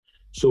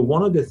So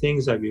one of the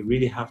things that we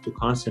really have to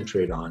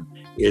concentrate on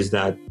is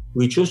that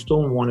we just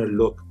don't want to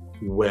look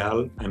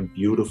well and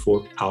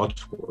beautiful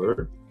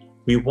outward.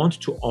 We want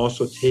to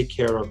also take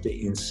care of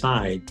the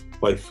inside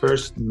by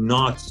first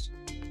not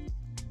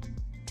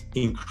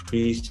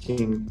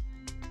increasing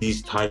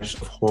these types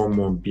of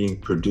hormone being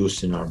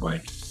produced in our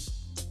body.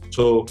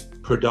 So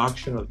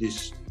production of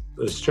these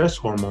stress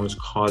hormones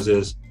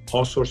causes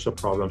all sorts of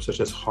problems such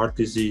as heart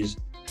disease,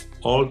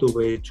 all the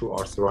way to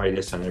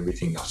arthritis and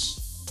everything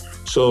else.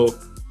 So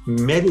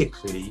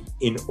medically,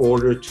 in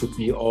order to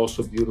be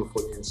also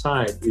beautiful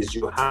inside, is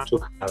you have to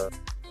have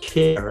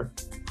care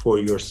for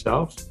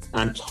yourself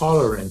and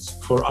tolerance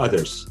for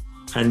others,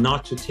 and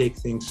not to take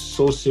things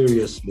so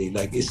seriously,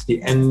 like it's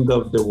the end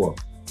of the world.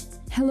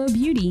 Hello,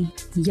 beauty.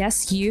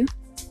 Yes, you.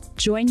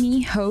 Join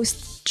me,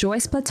 host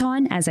Joyce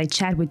Platon, as I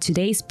chat with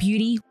today's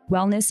beauty,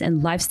 wellness,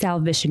 and lifestyle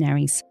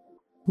visionaries.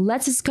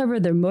 Let's discover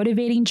their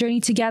motivating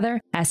journey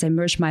together as I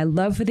merge my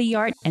love for the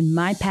art and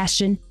my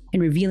passion in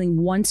revealing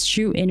one's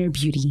true inner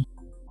beauty.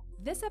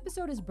 This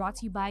episode is brought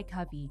to you by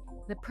Covey,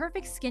 the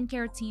perfect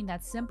skincare routine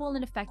that's simple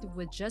and effective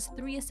with just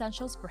 3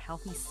 essentials for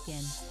healthy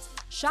skin.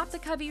 Shop the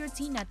Covey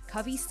routine at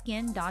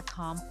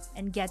coveyskin.com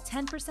and get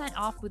 10%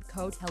 off with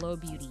code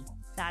HelloBeauty.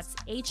 That's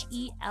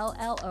HelloBeauty.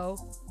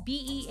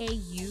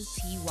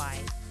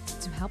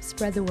 To help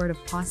spread the word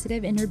of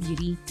positive inner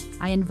beauty,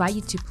 I invite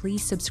you to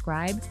please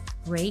subscribe,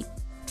 rate,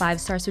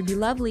 5 stars would be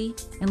lovely,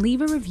 and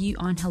leave a review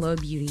on Hello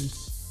Beauty.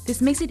 This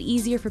makes it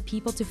easier for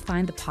people to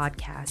find the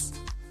podcast.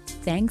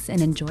 Thanks and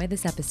enjoy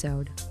this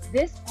episode.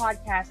 This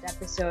podcast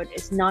episode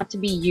is not to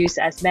be used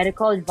as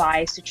medical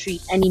advice to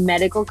treat any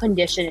medical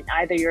condition in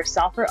either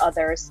yourself or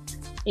others,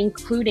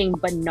 including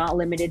but not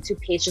limited to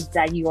patients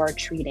that you are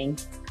treating.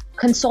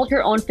 Consult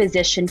your own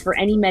physician for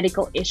any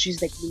medical issues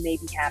that you may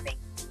be having.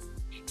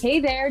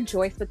 Hey there,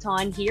 Joyce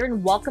Platon here,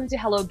 and welcome to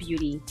Hello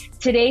Beauty.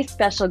 Today's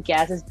special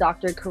guest is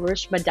Dr.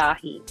 Kourosh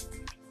Madahi.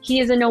 He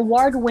is an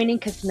award-winning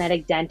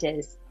cosmetic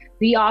dentist,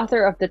 the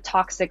author of The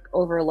Toxic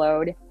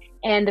Overload,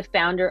 and the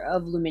founder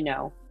of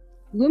Lumino.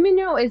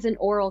 Lumino is an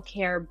oral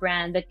care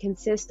brand that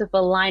consists of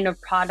a line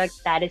of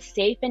products that is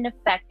safe and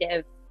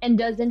effective and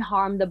doesn't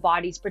harm the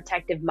body's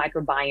protective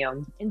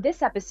microbiome. In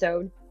this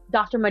episode,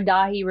 Dr.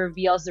 Madahi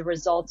reveals the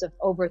results of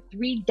over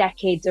 3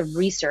 decades of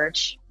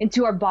research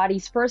into our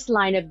body's first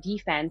line of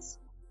defense,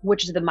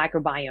 which is the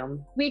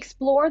microbiome. We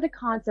explore the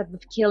concept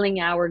of killing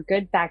our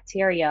good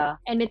bacteria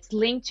and its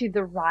link to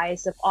the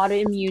rise of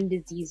autoimmune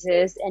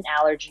diseases and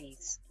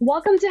allergies.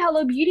 Welcome to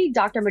Hello Beauty,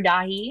 Dr.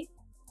 Madahi.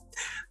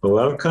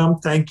 Welcome.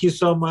 Thank you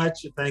so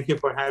much. Thank you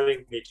for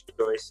having me,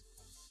 Joyce.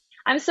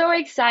 I'm so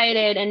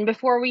excited. And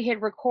before we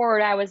hit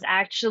record, I was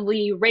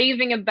actually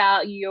raving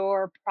about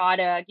your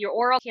product, your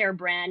oral care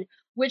brand,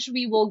 which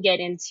we will get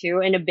into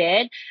in a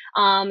bit.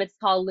 It's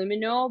called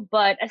Lumino.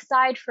 But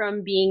aside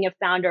from being a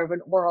founder of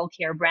an oral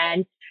care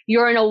brand,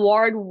 you're an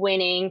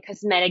award-winning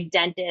cosmetic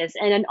dentist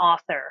and an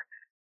author.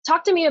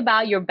 Talk to me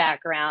about your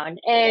background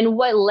and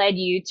what led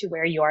you to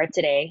where you are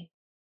today.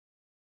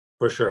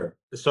 For sure.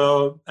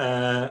 So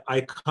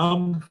I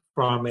come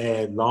from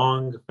a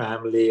long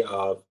family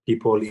of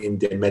people in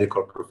the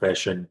medical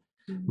profession.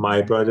 Mm-hmm.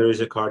 My brother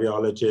is a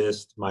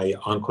cardiologist. My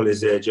uncle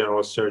is a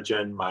general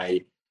surgeon.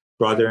 My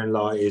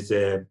brother-in-law is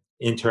an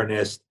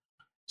internist.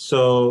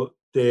 So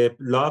the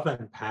love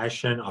and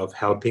passion of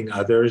helping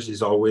others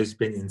has always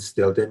been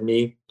instilled in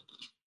me.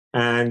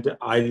 And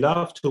I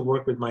love to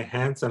work with my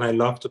hands and I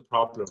love to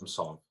problem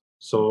solve.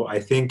 So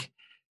I think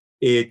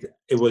it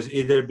was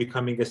either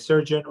becoming a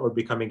surgeon or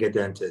becoming a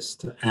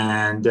dentist.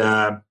 And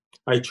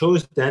I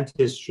chose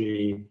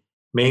dentistry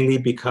mainly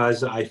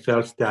because I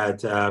felt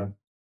that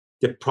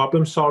the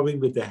problem solving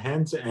with the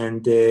hands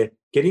and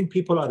getting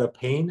people out of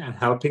pain and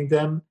helping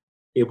them,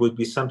 it would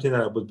be something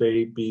that I would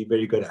be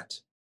very good at.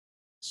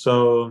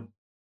 So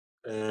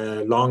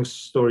long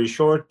story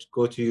short,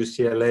 go to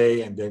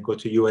UCLA and then go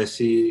to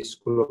USC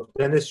School of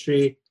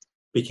Dentistry,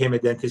 became a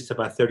dentist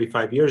about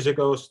 35 years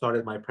ago,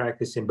 started my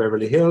practice in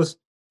Beverly Hills.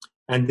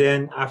 And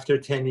then after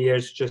 10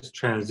 years, just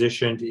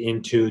transitioned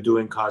into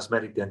doing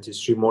cosmetic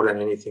dentistry more than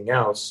anything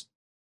else.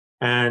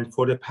 And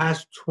for the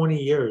past 20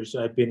 years,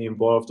 I've been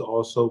involved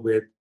also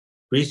with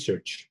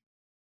research,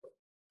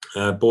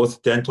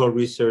 both dental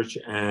research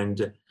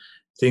and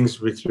things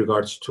with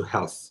regards to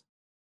health.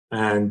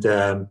 And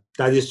that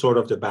is sort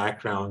of the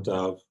background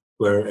of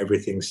where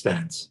everything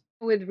stands.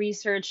 With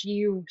research,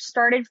 you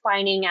started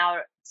finding out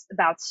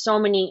about so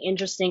many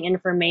interesting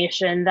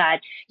information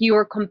that you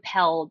were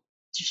compelled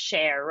to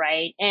share,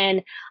 right?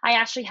 And I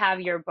actually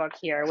have your book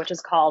here, which is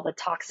called The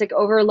Toxic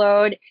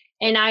Overload.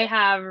 And I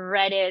have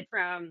read it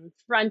from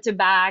front to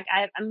back.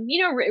 I'm,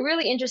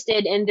 really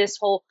interested in this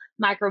whole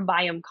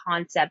microbiome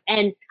concept.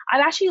 And I've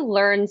actually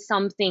learned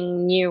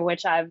something new,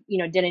 which I've,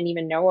 didn't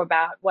even know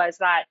about, was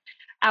that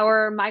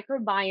our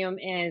microbiome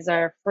is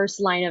our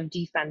first line of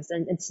defense,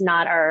 and it's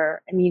not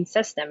our immune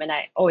system. And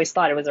I always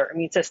thought it was our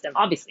immune system,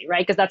 obviously,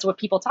 right? Because that's what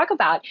people talk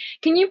about.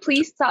 Can you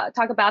please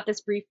talk about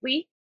this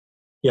briefly?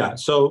 Yeah,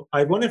 so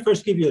I want to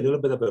first give you a little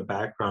bit of a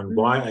background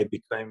why I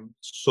became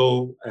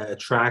so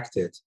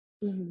attracted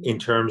in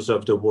terms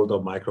of the world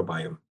of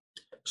microbiome.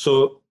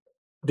 So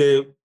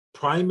the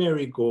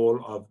primary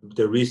goal of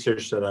the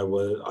research that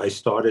I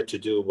started to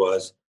do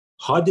was,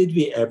 how did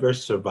we ever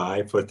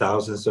survive for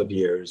thousands of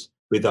years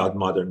without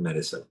modern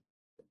medicine?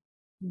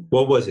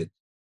 What was it?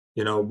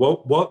 You know,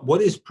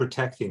 what is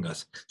protecting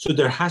us? So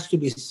there has to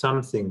be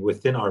something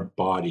within our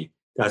body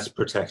that's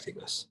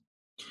protecting us.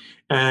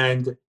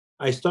 And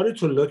I started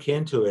to look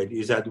into it,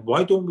 is that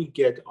why don't we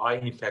get eye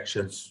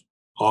infections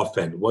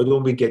often? Why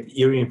don't we get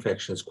ear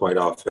infections quite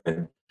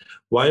often?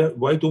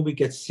 Why don't we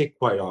get sick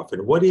quite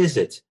often? What is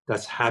it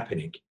that's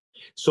happening?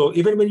 So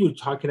even when you're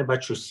talking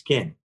about your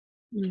skin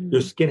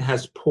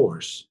has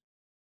pores,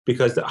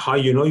 because how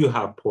you know you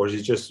have pores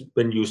is just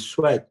when you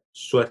sweat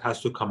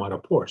has to come out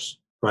of pores,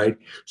 right?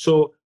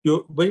 So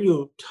when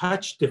you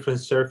touch different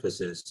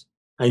surfaces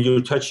and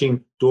you're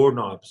touching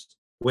doorknobs,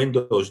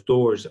 windows,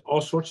 doors,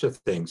 all sorts of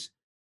things,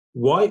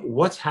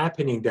 what's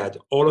happening that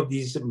all of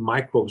these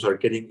microbes are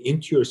getting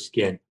into your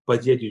skin,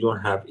 but yet you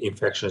don't have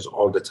infections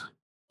all the time?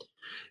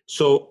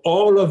 So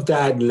all of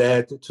that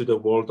led to the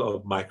world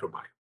of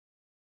microbiome.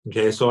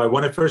 Okay, so I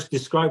want to first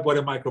describe what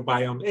a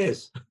microbiome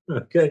is.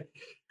 Okay,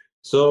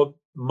 so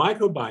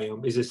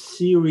microbiome is a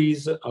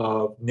series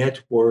of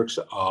networks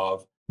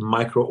of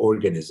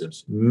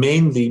microorganisms,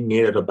 mainly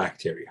made out of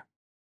bacteria.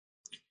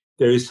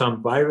 There is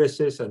some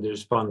viruses and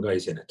there's fungi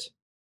in it.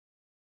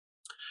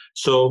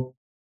 So,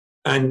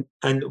 and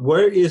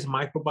where is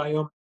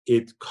microbiome?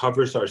 It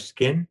covers our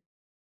skin.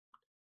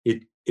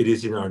 It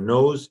is in our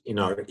nose, in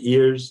our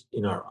ears,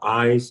 in our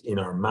eyes, in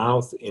our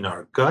mouth, in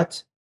our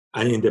gut,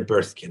 and in the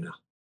birth canal.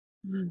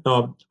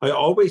 Now, I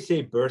always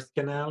say birth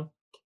canal.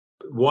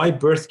 Why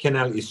birth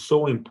canal is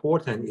so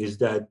important is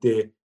that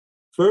the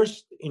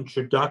first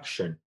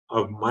introduction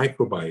of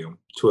microbiome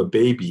to a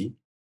baby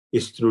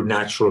is through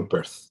natural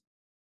birth.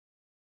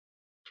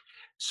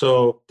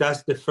 So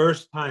that's the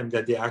first time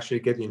that they actually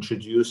get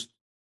introduced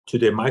to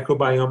the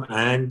microbiome,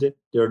 and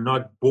they're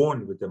not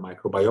born with the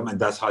microbiome, and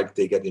that's how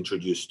they get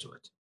introduced to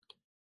it.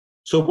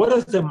 So what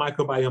does the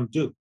microbiome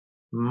do?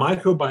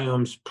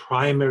 Microbiome's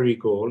primary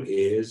goal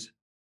is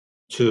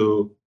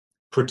to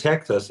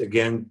protect us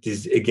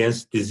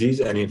against disease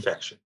and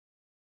infection.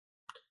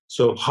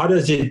 So how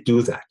does it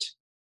do that?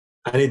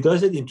 And it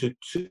does it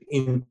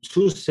in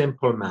two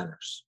simple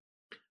manners.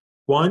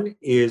 One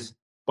is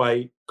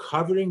by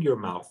covering your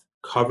mouth,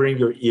 covering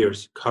your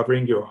ears,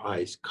 covering your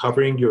eyes,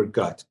 covering your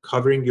gut,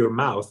 covering your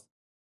mouth.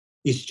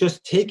 It's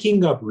just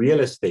taking up real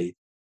estate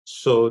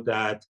so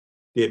that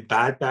the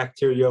bad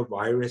bacteria,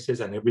 viruses,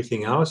 and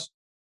everything else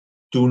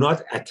do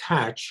not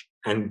attach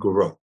and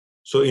grow.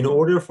 So in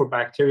order for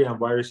bacteria and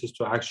viruses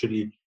to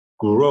actually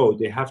grow,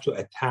 they have to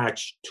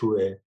attach to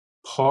a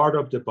part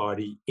of the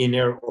body,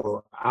 inner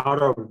or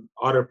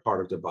outer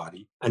part of the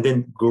body, and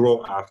then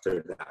grow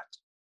after that.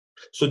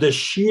 So the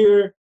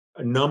sheer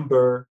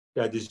number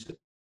that is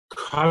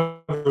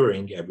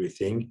covering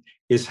everything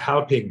is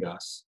helping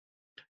us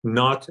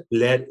not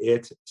let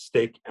it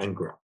stick and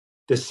grow.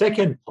 The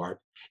second part,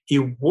 it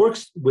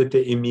works with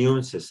the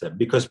immune system,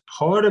 because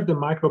part of the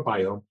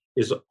microbiome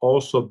is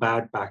also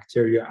bad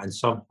bacteria and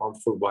some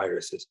harmful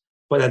viruses,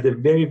 but at a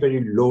very,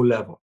 very low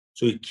level.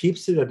 So it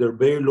keeps it at a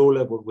very low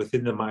level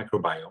within the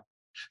microbiome.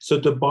 So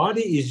the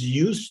body is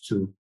used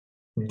to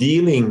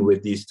dealing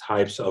with these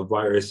types of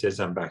viruses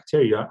and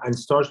bacteria and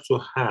starts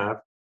to have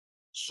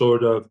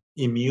sort of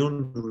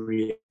immune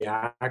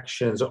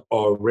reactions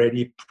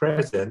already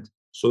present.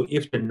 So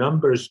if the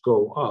numbers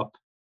go up,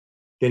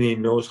 then it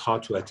knows how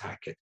to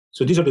attack it.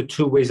 So these are the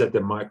two ways that the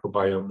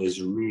microbiome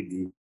is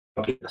really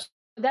helping us.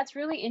 That's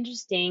really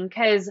interesting,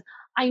 because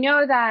I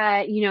know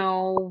that,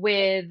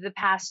 with the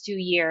past 2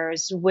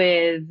 years,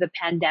 with the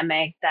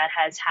pandemic that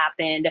has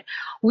happened,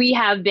 we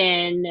have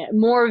been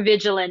more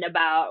vigilant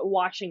about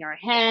washing our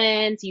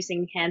hands,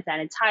 using hand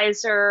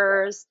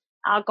sanitizers,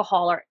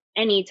 alcohol, or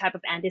any type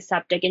of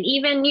antiseptic. And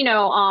even,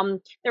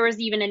 there was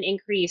even an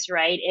increase,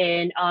 right,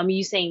 in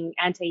using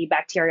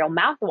antibacterial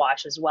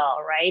mouthwash as well,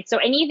 right? So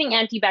anything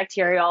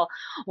antibacterial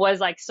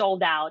was like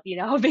sold out,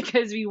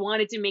 because we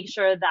wanted to make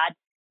sure that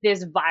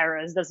this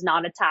virus does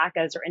not attack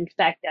us or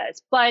infect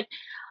us. But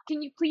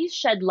can you please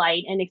shed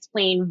light and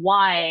explain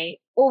why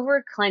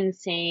over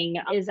cleansing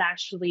is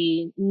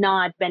actually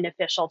not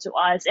beneficial to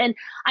us? And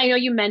I know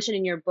you mentioned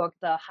in your book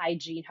the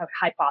hygiene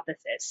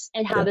hypothesis,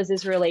 and how does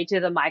this relate to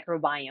the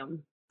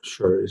microbiome?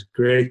 Sure, it's a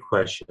great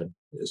question.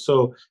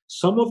 So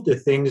some of the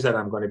things that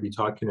I'm going to be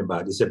talking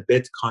about is a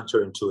bit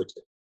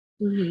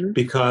counterintuitive,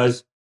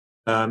 because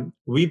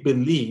we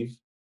believe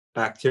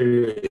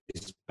bacteria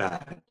is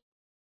bad.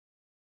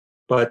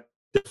 But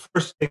the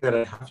first thing that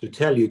I have to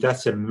tell you,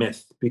 that's a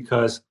myth,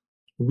 because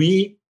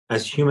we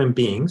as human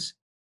beings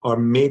are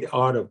made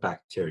out of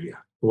bacteria.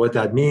 What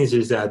that means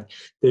is that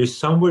there's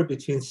somewhere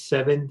between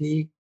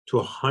 70 to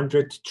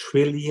 100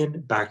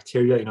 trillion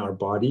bacteria in our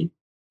body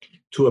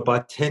to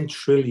about 10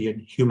 trillion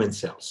human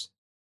cells.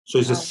 So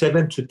it's a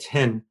 7 to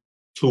 10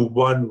 to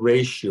 1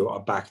 ratio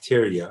of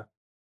bacteria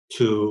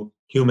to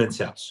human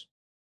cells.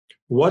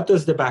 What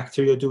does the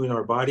bacteria do in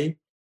our body?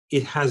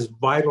 It has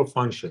vital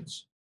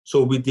functions.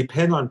 So we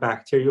depend on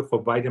bacteria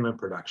for vitamin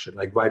production,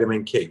 like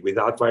vitamin K.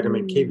 Without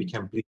vitamin K, we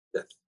can bleed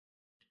to death.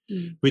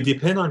 We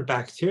depend on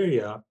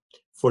bacteria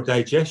for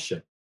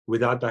digestion.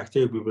 Without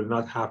bacteria, we will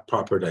not have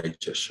proper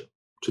digestion.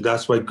 So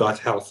that's why gut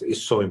health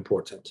is so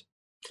important.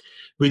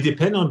 We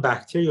depend on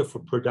bacteria for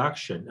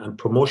production and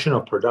promotion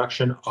of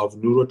production of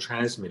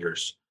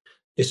neurotransmitters,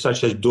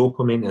 such as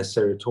dopamine and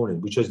serotonin,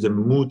 which is the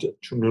mood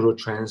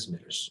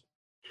neurotransmitters.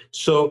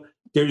 So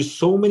there's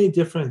so many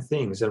different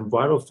things and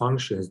vital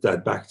functions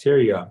that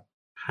bacteria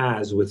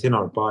has within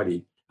our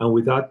body. And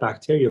without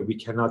bacteria, we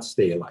cannot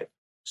stay alive.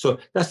 So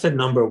that's the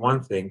number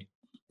one thing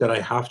that I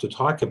have to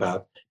talk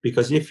about,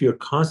 because if you're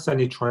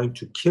constantly trying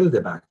to kill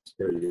the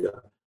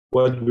bacteria,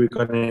 what we're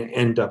going to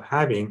end up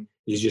having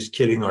is just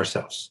killing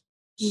ourselves.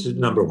 So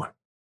number one.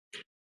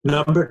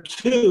 Number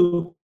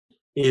two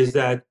is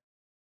that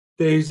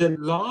there's a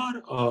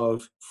lot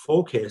of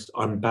focus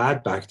on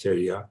bad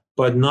bacteria,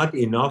 but not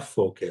enough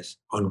focus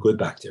on good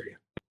bacteria.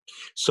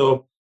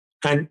 So,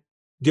 and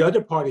the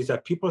other part is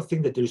that people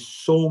think that there's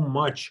so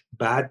much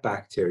bad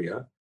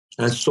bacteria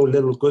and so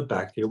little good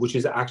bacteria, which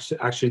is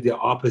actually the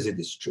opposite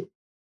is true.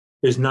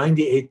 There's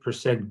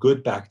 98%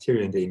 good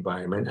bacteria in the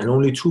environment, and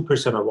only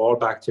 2% of all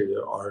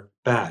bacteria are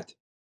bad.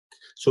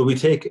 So we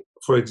take,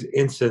 for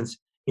instance,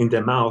 in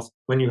the mouth,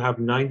 when you have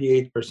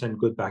 98%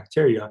 good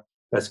bacteria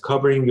that's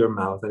covering your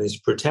mouth and is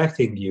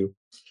protecting you,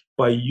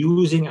 by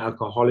using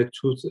alcoholic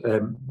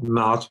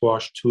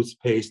mouthwash,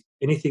 toothpaste,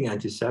 anything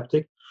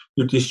antiseptic,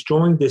 you're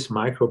destroying this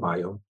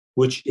microbiome,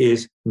 which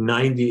is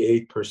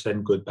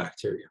 98% good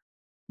bacteria.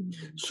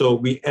 So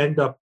we end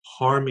up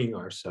harming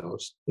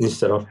ourselves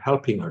instead of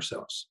helping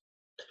ourselves.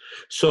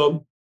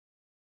 So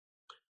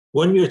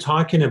when you're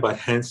talking about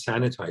hand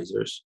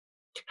sanitizers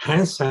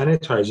has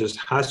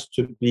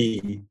to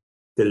be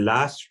the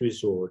last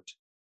resort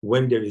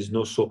when there is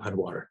no soap and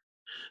water.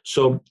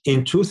 So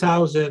in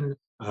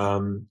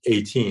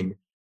 2018,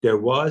 there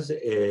was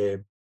a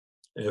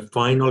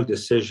final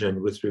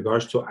decision with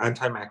regards to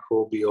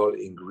antimicrobial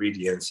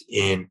ingredients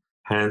in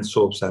hand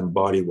soaps and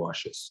body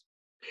washes.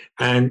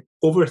 And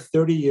over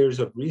 30 years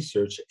of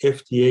research,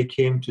 FDA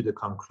came to the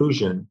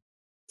conclusion,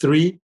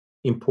 three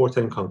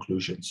important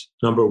conclusions.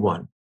 Number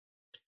one,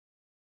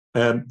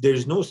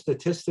 there's no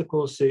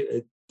statistical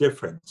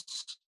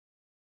difference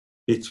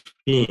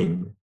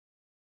between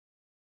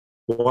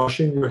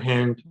washing your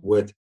hand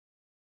with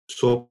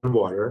soap and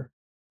water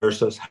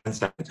versus hand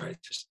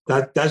sanitizers.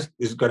 That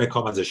is going to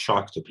come as a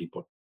shock to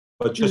people.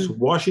 But just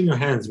washing your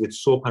hands with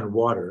soap and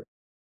water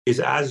is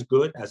as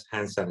good as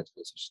hand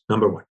sanitizers,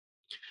 number one.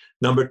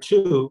 Number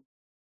two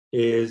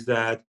is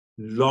that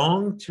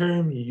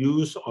long-term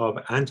use of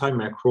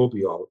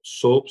antimicrobial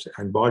soaps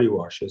and body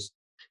washes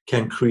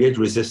can create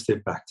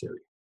resistant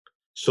bacteria.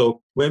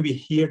 So when we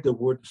hear the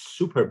word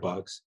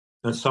superbugs,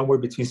 and somewhere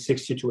between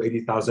 60 to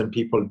 80,000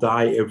 people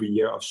die every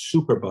year of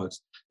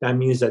superbugs, that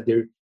means that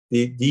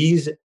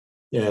these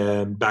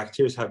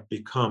bacteria have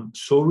become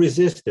so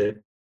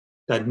resistant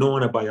that no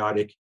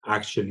antibiotic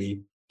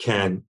actually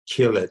can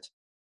kill it,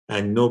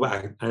 and no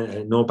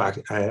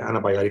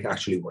antibiotic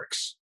actually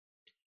works.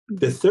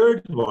 The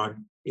third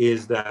one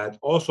is that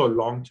also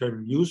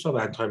long-term use of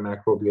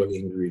antimicrobial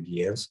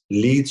ingredients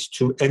leads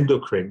to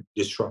endocrine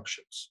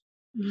disruptions.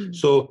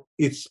 So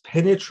it's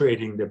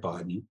penetrating the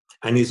body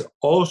and is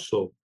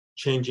also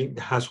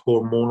has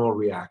hormonal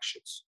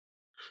reactions.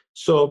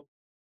 So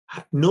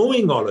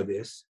knowing all of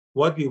this,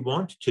 what we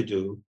want to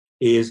do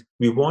is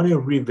we want to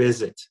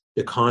revisit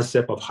the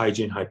concept of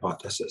hygiene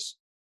hypothesis.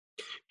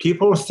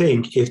 People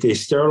think if they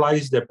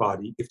sterilize their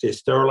body, if they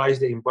sterilize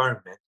the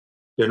environment,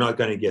 they're not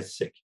going to get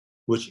sick,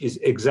 which is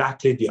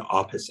exactly the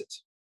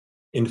opposite.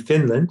 In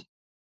Finland,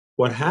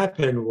 what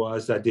happened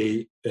was that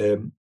they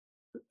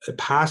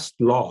passed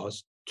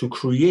laws to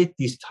create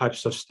these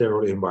types of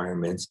sterile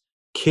environments.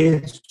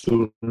 Kids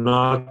do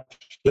not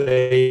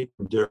play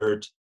in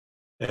dirt.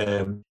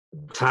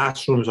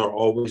 Classrooms are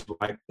always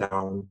wiped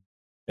down.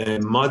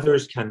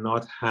 Mothers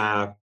cannot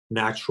have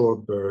natural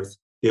birth.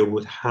 They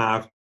would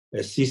have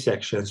a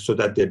C-section so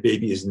that the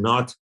baby is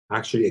not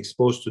actually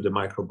exposed to the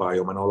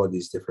microbiome and all of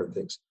these different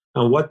things.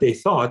 And what they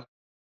thought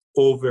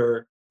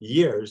over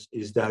years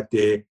is that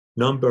the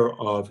number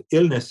of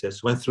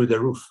illnesses went through the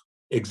roof,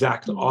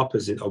 exact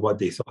opposite of what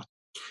they thought.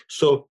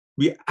 So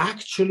we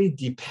actually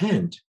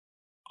depend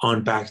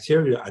on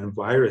bacteria and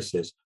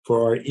viruses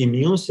for our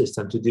immune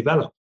system to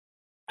develop.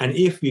 And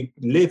if we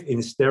live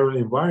in sterile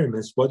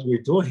environments, what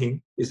we're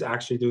doing is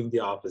actually doing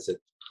the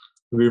opposite.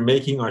 We're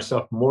making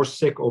ourselves more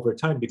sick over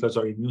time because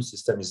our immune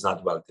system is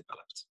not well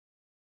developed.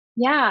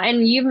 Yeah,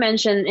 and you've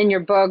mentioned in your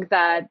book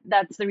that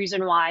that's the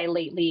reason why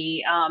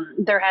lately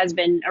there has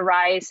been a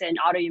rise in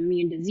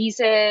autoimmune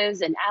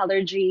diseases and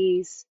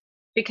allergies,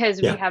 because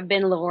we have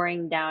been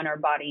lowering down our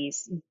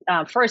body's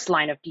first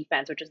line of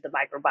defense, which is the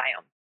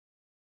microbiome.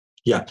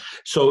 Yeah,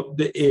 so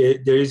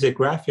there is a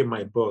graph in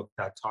my book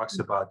that talks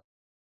about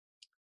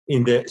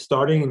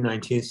starting in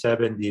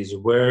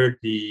 1970s, where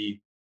the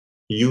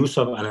use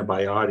of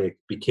antibiotic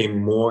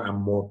became more and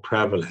more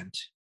prevalent.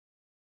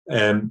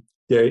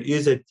 There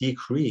is a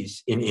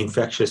decrease in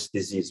infectious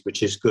disease,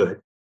 which is good.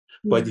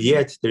 but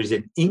yet there's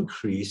an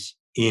increase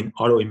in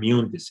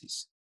autoimmune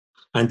disease.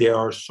 And they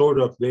are sort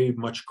of very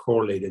much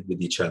correlated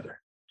with each other.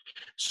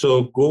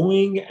 So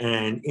going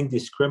and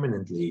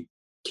indiscriminately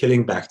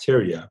killing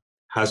bacteria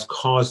has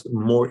caused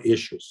more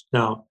issues.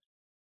 Now,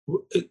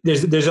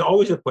 there's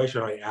always a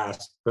question I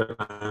ask when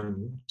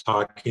I'm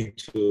talking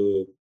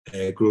to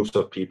groups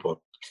of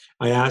people.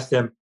 I ask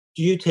them,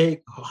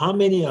 how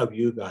many of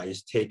you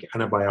guys take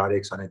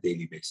antibiotics on a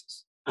daily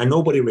basis? And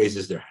nobody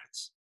raises their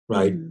hands,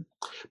 right?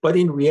 But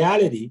in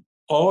reality,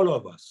 all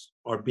of us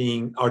are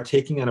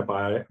taking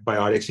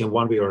antibiotics in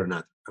one way or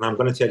another. And I'm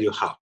going to tell you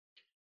how.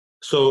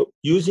 So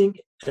using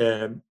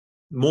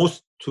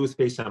most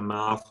toothpaste and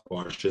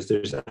mouthwashes,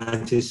 there's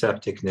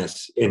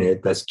antisepticness in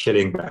it that's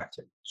killing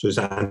bacteria. So it's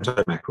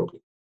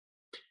antimicrobial.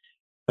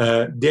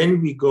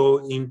 Then we go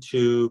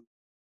into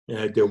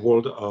the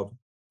world of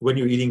when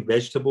you're eating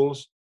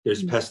vegetables,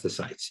 there's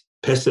pesticides.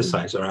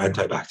 Pesticides are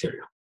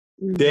antibacterial.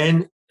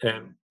 Then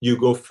you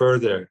go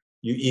further,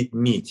 you eat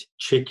meat,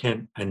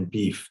 chicken and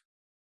beef.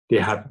 They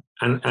have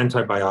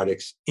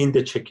antibiotics in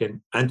the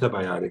chicken,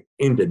 antibiotic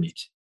in the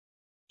meat.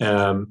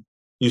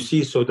 You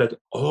see, so that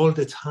all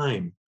the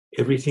time,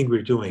 everything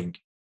we're doing,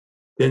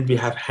 then we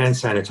have hand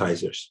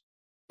sanitizers.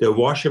 The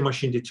washing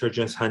machine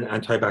detergents have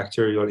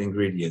antibacterial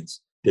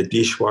ingredients. The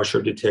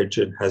dishwasher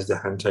detergent has the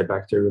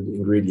antibacterial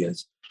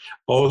ingredients.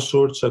 All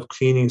sorts of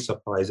cleaning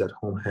supplies at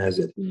home has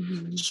it.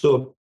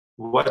 So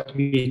what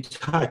we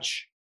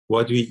touch,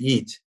 what we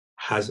eat,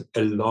 has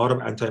a lot of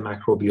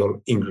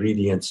antimicrobial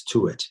ingredients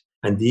to it.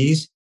 And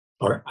these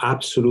are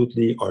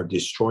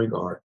destroying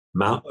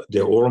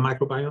the oral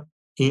microbiome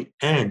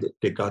and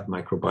the gut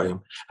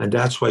microbiome. And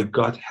that's why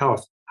gut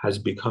health has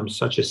become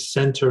such a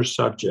center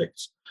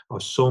subject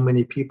of so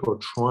many people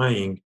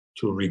trying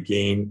to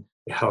regain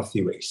a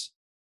healthy ways.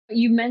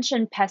 You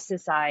mentioned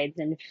pesticides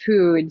and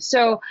food.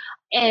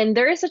 And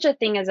there is such a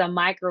thing as a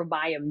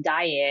microbiome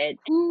diet.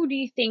 Who do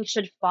you think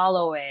should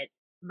follow it?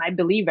 I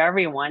believe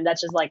everyone.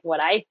 That's just like what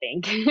I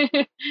think.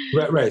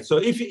 Right. So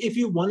if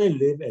you want to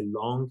live a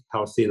long,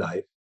 healthy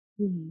life,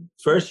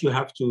 first you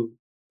have to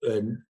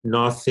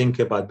not think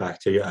about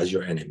bacteria as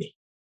your enemy.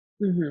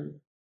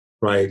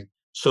 Right.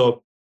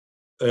 So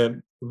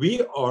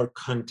we are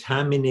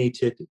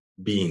contaminated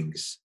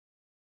beings,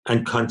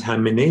 and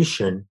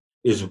contamination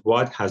is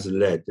what has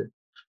led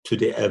to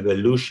the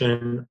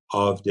evolution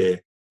of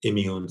the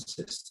immune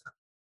system.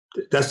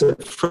 That's the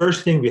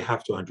first thing we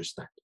have to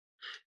understand.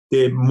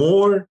 The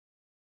more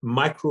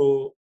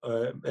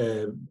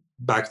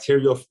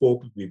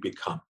bacteriophobe we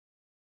become,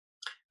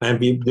 and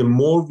the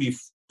more we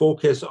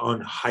focus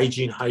on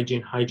hygiene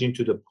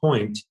to the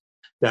point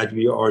that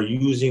we are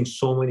using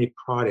so many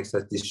products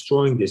that's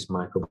destroying this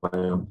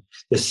microbiome,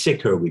 the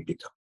sicker we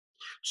become.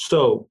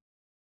 So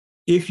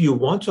if you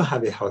want to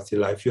have a healthy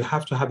life, you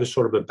have to have a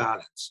sort of a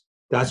balance.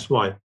 That's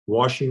why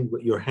washing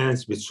your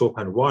hands with soap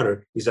and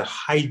water is a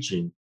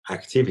hygiene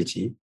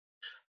activity.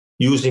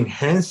 Using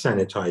hand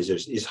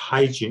sanitizers is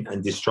hygiene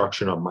and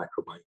destruction of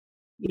microbiome.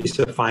 It's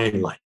a fine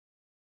line,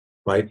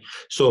 right?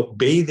 So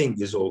bathing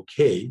is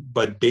okay,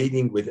 but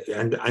bathing with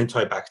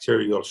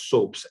antibacterial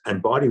soaps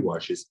and body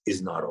washes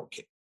is not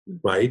okay,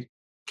 right?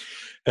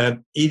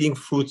 Eating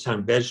fruits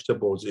and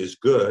vegetables is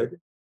good,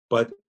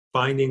 but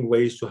finding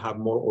ways to have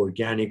more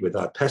organic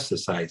without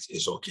pesticides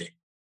is okay.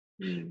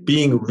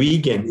 Being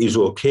vegan is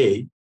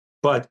okay,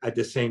 but at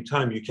the same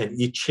time, you can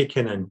eat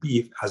chicken and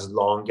beef as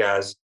long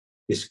as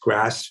it's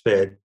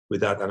grass-fed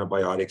without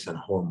antibiotics and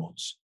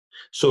hormones.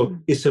 So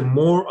it's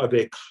more of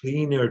a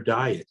cleaner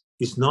diet.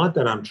 It's not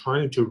that I'm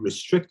trying to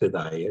restrict the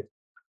diet.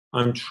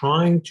 I'm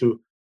trying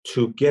to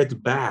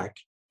get back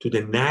to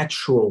the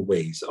natural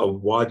ways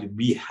of what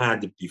we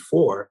had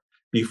before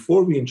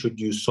we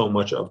introduced so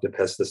much of the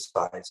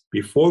pesticides,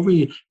 before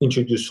we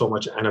introduced so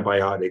much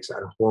antibiotics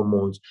and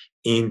hormones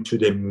into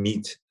the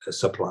meat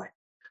supply.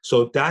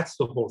 So that's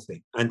the whole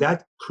thing. And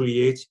that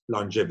creates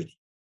longevity.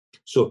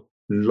 So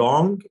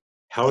long,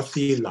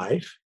 healthy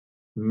life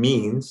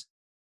means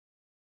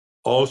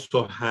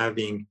also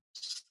having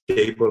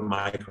stable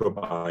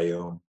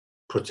microbiome,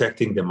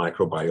 protecting the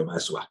microbiome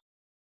as well.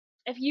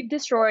 If you've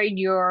destroyed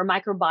your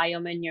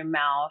microbiome in your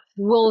mouth,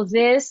 will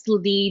this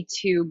lead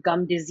to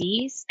gum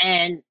disease?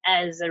 And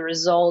as a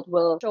result,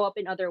 will show up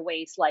in other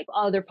ways, like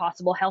other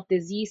possible health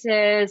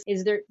diseases?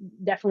 Is there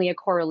definitely a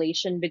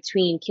correlation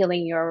between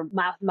killing your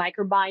mouth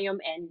microbiome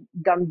and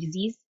gum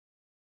disease?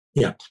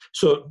 Yeah,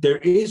 so there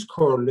is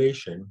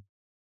correlation.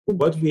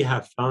 What we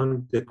have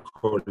found the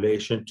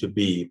correlation to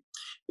be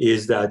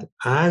is that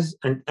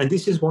and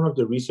this is one of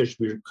the research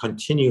we're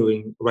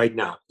continuing right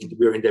now.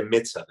 We're in the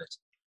midst of it.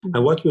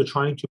 And what we're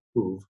trying to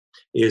prove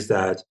is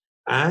that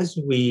as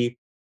we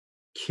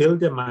kill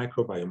the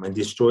microbiome and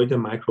destroy the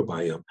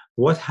microbiome,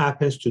 what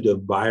happens to the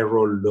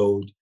viral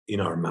load in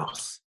our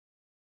mouth?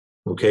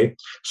 Okay,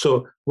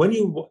 so when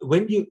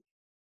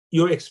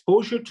your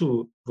exposure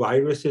to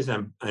viruses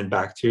and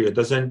bacteria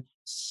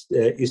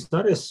it's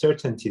not a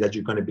certainty that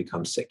you're going to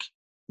become sick.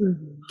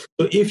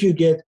 So if you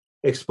get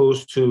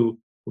exposed to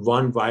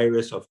one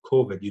virus of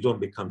COVID, you don't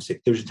become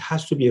sick. There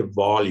has to be a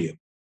volume.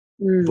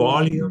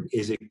 Volume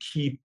is a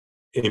key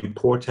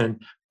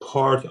important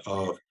part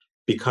of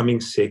becoming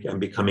sick and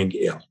becoming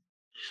ill.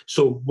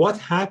 So what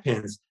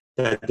happens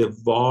that the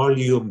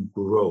volume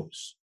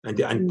grows? And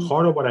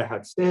part of what I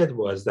had said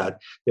was that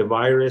the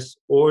virus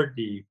or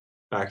the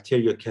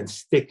bacteria can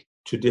stick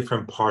to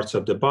different parts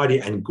of the body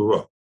and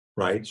grow,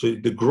 right? So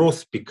the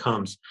growth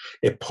becomes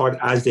a part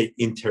as they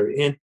enter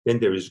in, then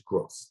there is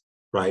growth,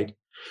 right?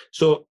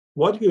 So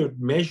what we're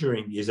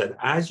measuring is that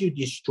as you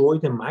destroy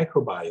the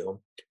microbiome,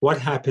 what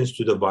happens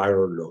to the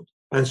viral load?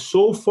 And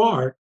so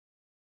far,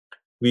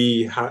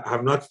 we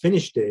have not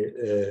finished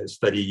the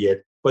study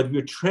yet, but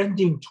we're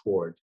trending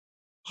toward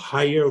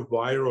higher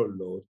viral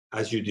load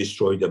as you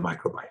destroy the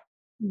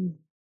microbiome.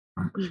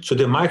 So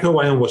the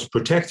microbiome was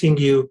protecting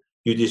you,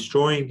 you're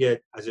destroying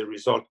it. As a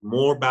result,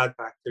 more bad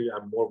bacteria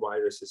and more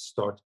viruses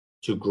start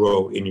to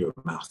grow in your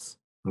mouth.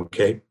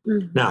 Okay?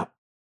 Now,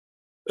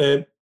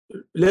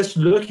 let's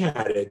look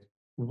at it.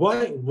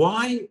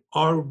 Why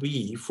are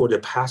we, for the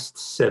past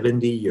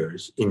 70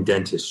 years in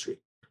dentistry,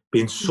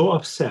 been so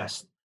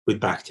obsessed with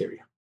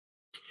bacteria?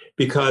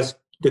 Because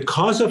the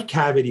cause of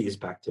cavity is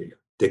bacteria.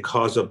 The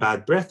cause of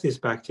bad breath is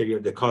bacteria.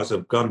 The cause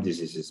of gum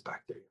disease is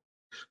bacteria.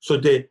 So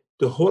the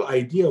whole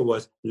idea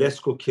was, let's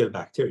go kill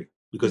bacteria,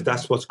 because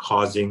that's what's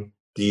causing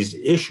these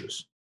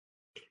issues.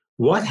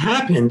 What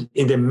happened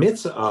in the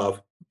midst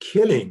of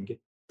killing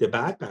the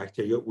bad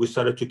bacteria, we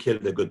started to kill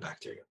the good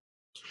bacteria.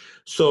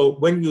 So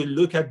when you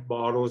look at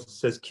bottles, it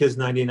says kills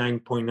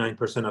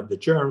 99.9% of the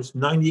germs,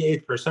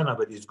 98%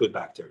 of it is good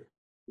bacteria.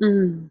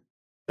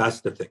 That's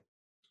the thing.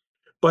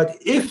 But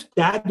if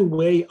that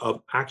way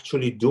of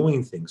actually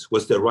doing things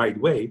was the right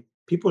way,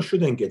 people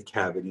shouldn't get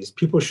cavities,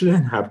 people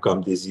shouldn't have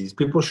gum disease,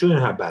 people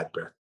shouldn't have bad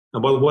breath.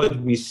 And what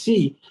we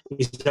see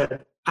is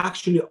that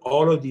actually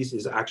all of this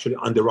is actually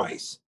on the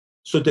rise.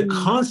 So the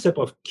concept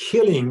of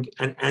killing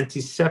an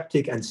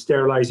antiseptic and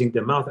sterilizing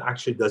the mouth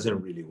actually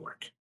doesn't really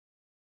work.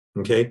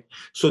 Okay?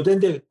 So then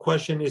the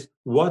question is,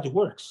 what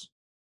works?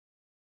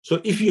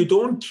 So if you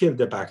don't kill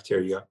the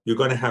bacteria, you're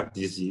going to have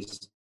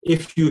disease.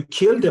 If you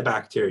kill the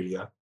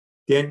bacteria,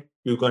 then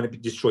you're going to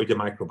destroy the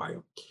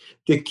microbiome.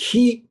 The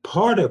key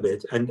part of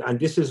it, and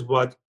this is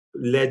what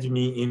led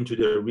me into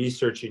the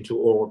research into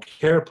oral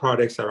care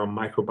products that are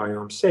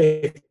microbiome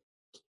safe,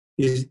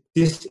 is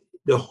this: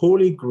 the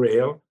holy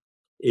grail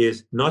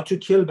is not to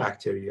kill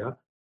bacteria,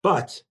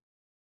 but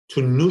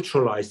to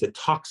neutralize the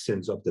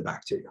toxins of the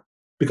bacteria.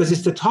 Because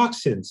it's the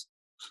toxins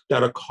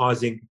that are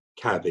causing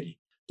cavity,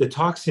 the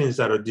toxins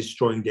that are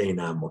destroying the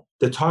enamel,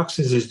 the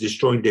toxins is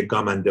destroying the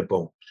gum and the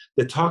bone,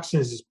 the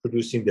toxins is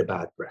producing the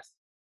bad breath.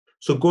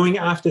 So going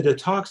after the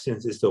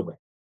toxins is the way.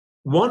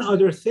 One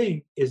other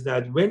thing is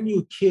that when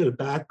you kill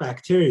bad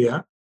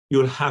bacteria,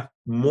 you'll have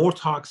more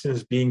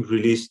toxins being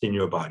released in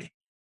your body,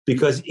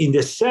 because in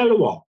the cell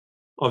wall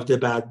of the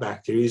bad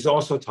bacteria is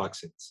also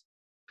toxins.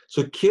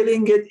 So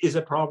killing it is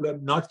a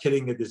problem, not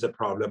killing it is a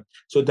problem.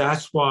 So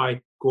that's why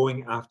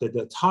going after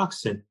the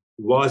toxin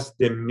was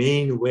the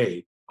main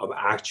way of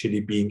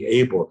actually being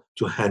able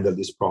to handle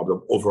this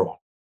problem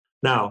overall.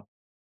 Now,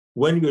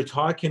 when we're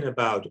talking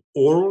about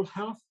oral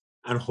health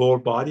and whole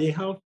body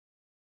health,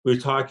 we're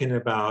talking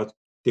about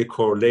the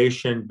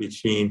correlation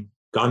between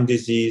gum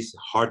disease,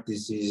 heart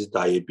disease,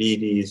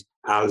 diabetes,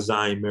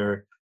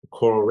 Alzheimer,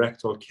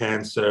 colorectal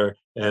cancer,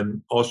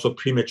 and also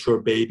premature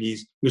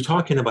babies. We're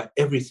talking about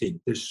everything.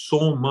 There's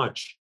so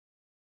much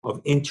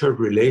of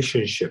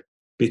interrelationship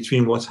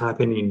between what's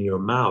happening in your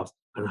mouth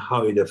and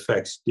how it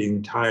affects the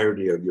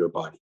entirety of your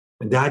body.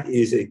 And that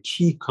is a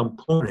key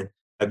component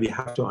that we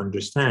have to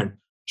understand.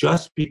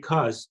 Just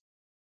because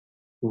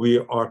we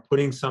are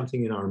putting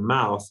something in our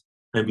mouth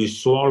and we're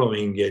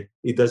swallowing it,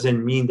 it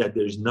doesn't mean that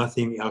there's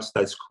nothing else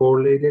that's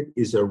correlated.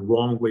 Is a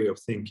wrong way of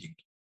thinking.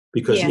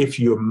 Because if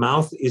your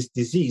mouth is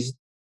diseased,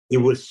 it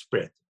will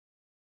spread.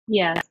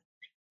 Yes.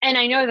 And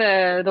I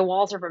know the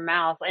walls of our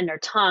mouth and our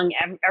tongue,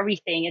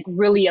 everything, it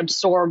really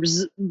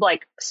absorbs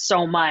like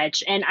so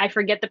much. And I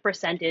forget the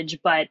percentage,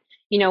 but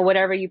you know,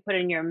 whatever you put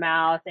in your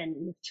mouth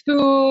and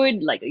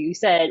food, like you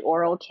said,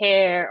 oral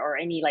care or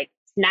any like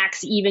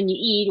snacks even you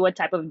eat, what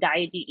type of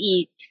diet you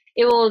eat,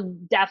 it will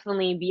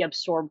definitely be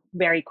absorbed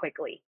very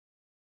quickly.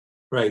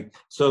 Right.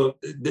 So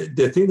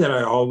the thing that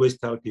I always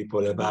tell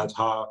people about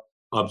how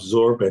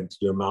absorbent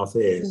your mouth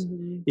is,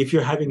 if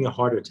you're having a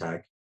heart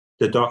attack,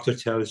 the doctor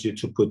tells you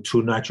to put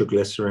 2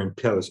 nitroglycerin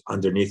pills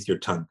underneath your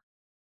tongue.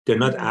 They're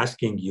not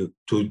asking you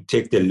to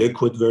take the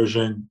liquid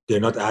version.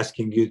 They're not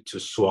asking you to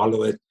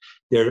swallow it.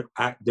 They're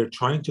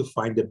trying to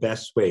find the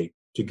best way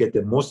to get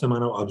the most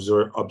amount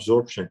of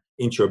absorption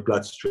into your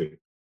bloodstream.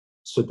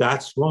 So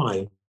that's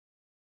why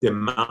the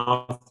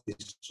mouth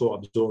is so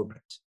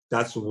absorbent.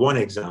 That's one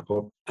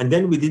example. And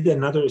then we did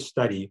another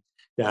study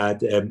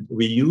that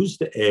we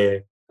used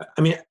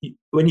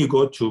when you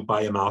go to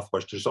buy a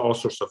mouthwash, there's all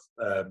sorts of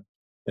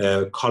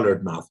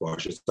colored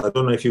mouthwashes. I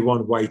don't know if you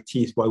want white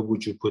teeth, why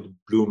would you put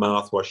blue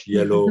mouthwash,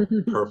 yellow,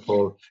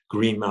 purple,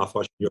 green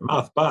mouthwash in your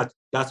mouth? But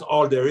that's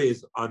all there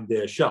is on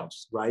the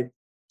shelves, right?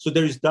 So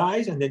there's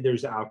dyes and then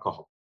there's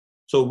alcohol.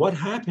 So what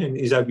happened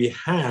is that we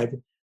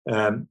had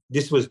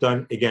This was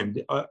done, again,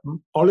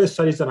 all the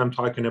studies that I'm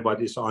talking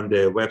about is on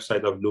the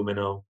website of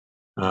Lumino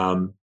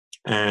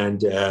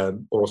and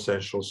Oral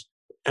Essentials.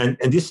 And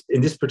this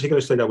in this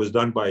particular study that was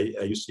done by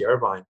UC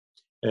Irvine,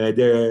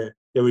 they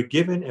were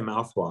given a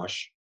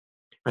mouthwash,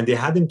 and they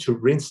had them to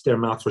rinse their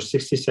mouth for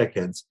 60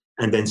 seconds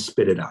and then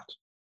spit it out.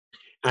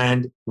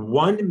 And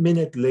 1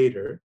 minute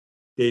later,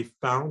 they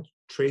found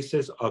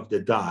traces of the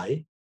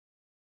dye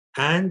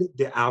and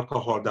the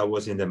alcohol that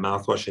was in the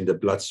mouthwash in the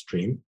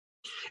bloodstream.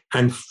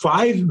 And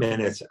 5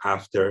 minutes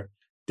after,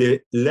 the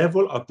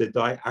level of the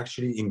dye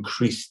actually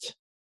increased.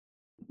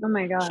 Oh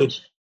my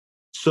gosh.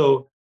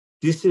 So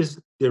this is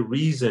the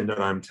reason that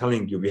I'm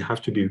telling you, we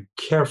have to be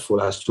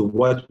careful as to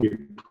what we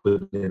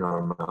put in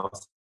our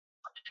mouth,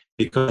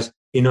 because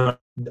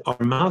our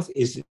mouth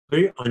is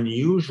very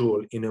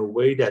unusual in a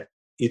way that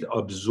it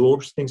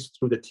absorbs things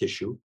through the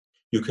tissue.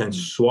 You can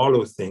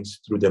swallow things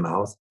through the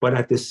mouth, but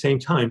at the same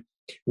time,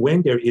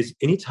 when there is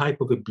any type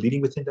of a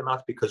bleeding within the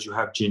mouth because you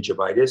have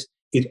gingivitis,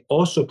 it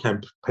also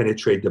can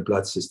penetrate the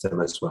blood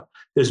system as well.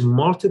 There's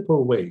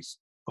multiple ways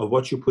of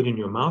what you put in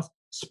your mouth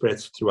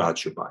spreads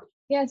throughout your body.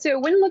 Yeah, so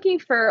when looking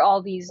for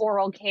all these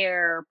oral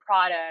care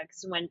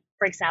products, when,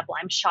 for example,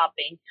 I'm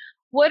shopping,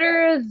 what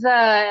are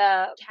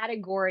the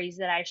categories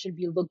that I should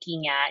be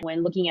looking at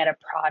when looking at a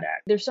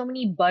product? There's so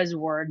many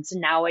buzzwords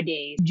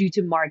nowadays due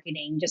to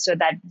marketing, just so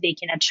that they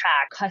can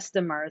attract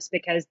customers,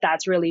 because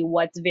that's really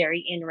what's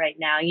very in right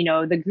now.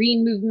 The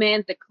green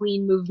movement, the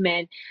clean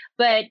movement.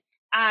 But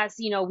as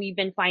we've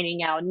been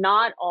finding out,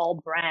 not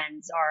all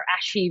brands are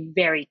actually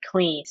very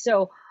clean.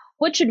 So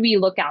what should we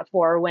look out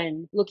for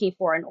when looking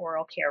for an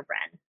oral care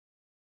brand?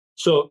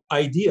 So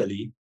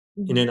ideally,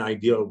 in an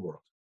ideal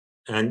world,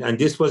 and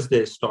this was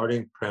the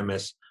starting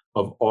premise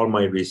of all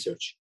my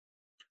research,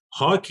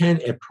 how can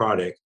a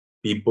product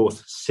be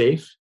both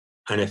safe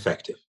and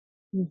effective,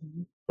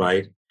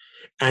 right?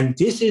 And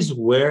this is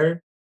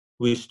where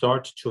we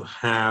start to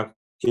have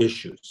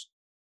issues.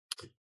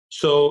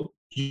 So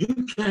you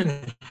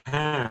can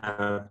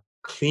have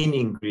clean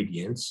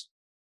ingredients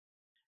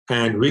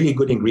and really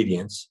good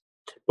ingredients,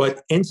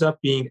 but ends up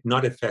being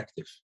not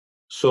effective.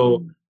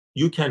 So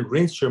you can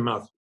rinse your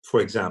mouth,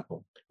 for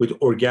example, with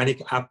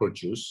organic apple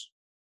juice,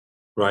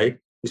 right?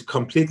 It's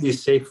completely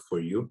safe for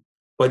you,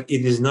 but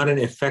it is not an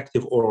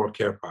effective oral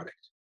care product.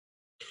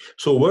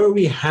 So where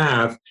we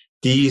have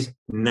these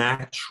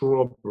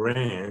natural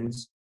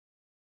brands,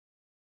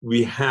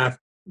 we have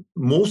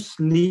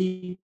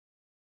mostly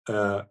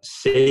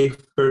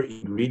safer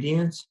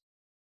ingredients,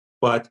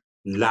 but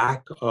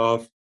lack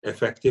of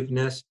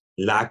effectiveness,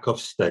 lack of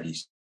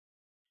studies.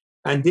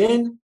 And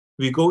then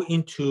we go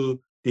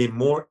into the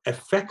more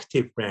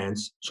effective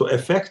brands. So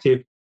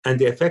effective, and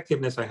the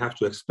effectiveness I have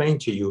to explain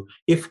to you,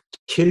 if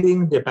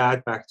killing the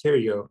bad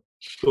bacteria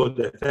showed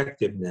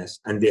effectiveness,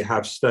 and they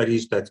have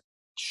studies that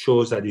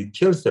shows that it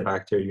kills the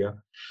bacteria.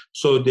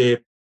 So the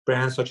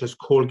brands such as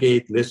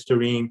Colgate,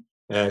 Listerine,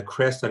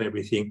 Crest and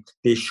everything,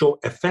 they show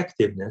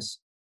effectiveness,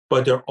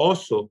 but they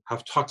also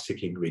have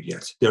toxic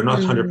ingredients. They're not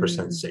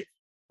 100% safe,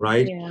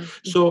 right? Yeah.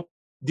 So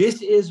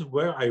this is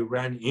where I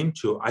ran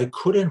into, I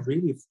couldn't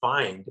really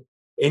find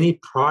any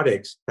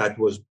products that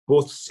was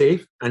both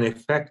safe and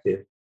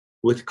effective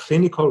with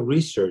clinical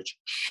research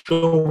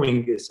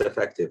showing its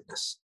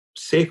effectiveness.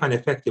 Safe and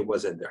effective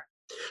wasn't there.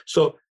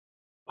 So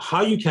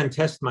how you can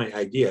test my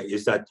idea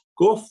is that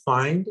go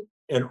find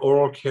an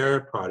oral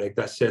care product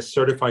that says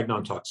certified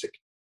non-toxic.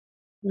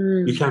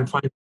 You can't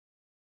find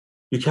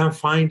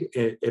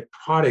a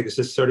product that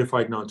says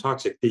certified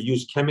non-toxic. They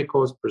use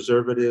chemicals,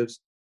 preservatives,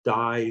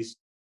 dyes,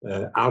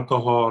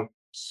 alcohol,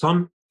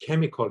 some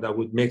chemical that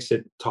would make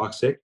it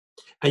toxic.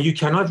 And you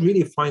cannot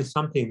really find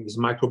something that is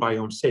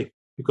microbiome safe,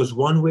 because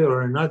one way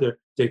or another,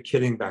 they're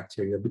killing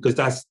bacteria, because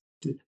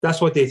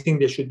that's what they think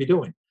they should be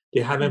doing.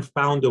 They haven't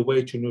found a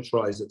way to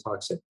neutralize the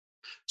toxin.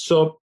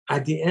 So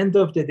at the end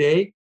of the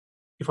day,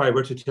 if I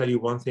were to tell you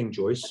one thing,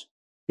 Joyce,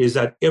 is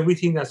that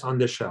everything that's on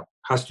the shelf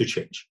has to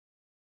change.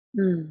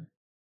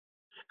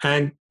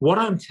 And what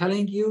I'm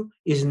telling you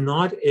is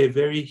not a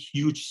very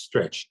huge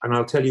stretch, and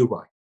I'll tell you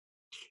why.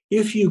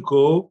 If you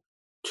go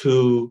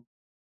to,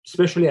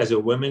 especially as a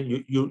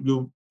woman,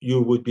 you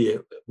would be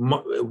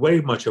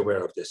very much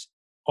aware of this.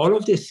 All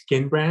of the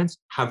skin brands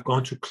have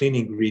gone to clean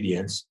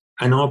ingredients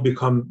and all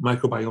become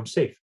microbiome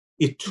safe.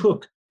 It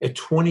took a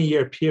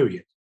 20-year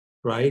period,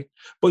 right?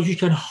 But you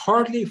can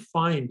hardly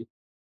find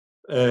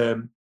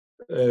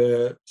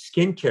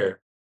skincare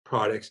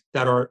products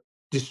that are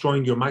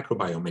destroying your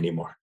microbiome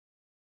anymore.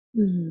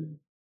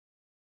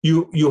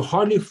 You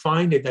hardly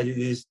find it that it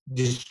is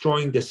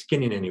destroying the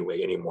skin in any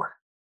way anymore,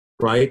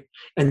 right?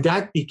 And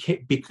that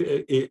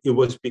it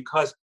was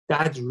because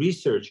that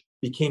research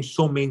became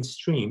so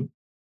mainstream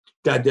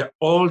that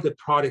all the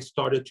products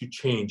started to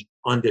change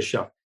on the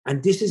shelf.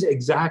 And this is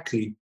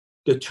exactly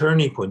the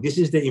turning point. This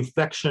is the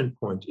inflection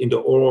point in the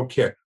oral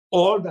care.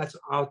 All that's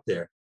out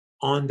there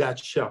on that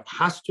shelf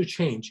has to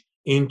change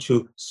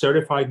into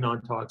certified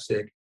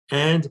non-toxic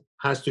and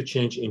has to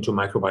change into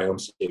microbiome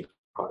safe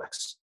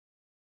products.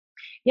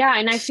 Yeah,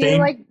 and I feel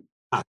like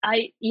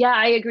I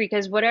agree,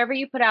 because whatever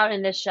you put out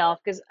in the shelf,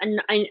 because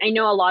I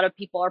know a lot of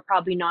people are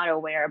probably not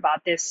aware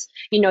about this,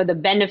 the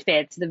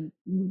benefits, the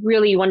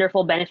really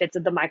wonderful benefits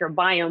of the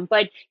microbiome.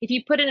 But if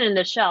you put it in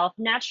the shelf,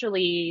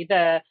 naturally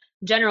the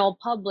general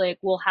public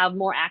will have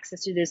more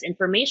access to this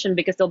information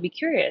because they'll be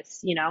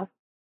curious.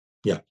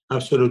 Yeah,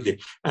 absolutely.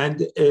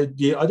 And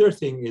the other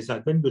thing is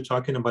that when we're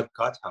talking about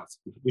gut health,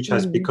 which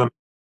has Mm-hmm. become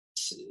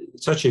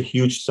such a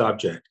huge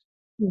subject,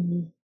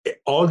 Mm-hmm.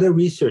 all the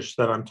research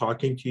that I'm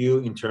talking to you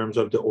in terms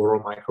of the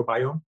oral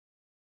microbiome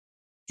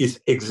is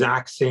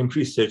exact same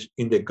research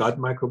in the gut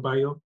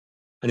microbiome,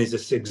 and is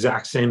the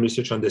exact same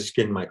research on the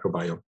skin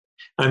microbiome.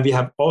 And we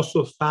have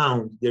also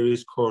found there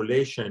is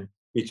correlation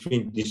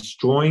between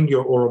destroying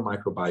your oral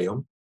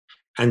microbiome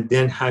and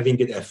then having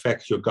it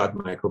affect your gut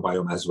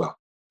microbiome as well.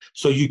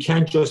 So you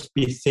can't just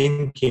be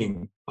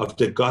thinking of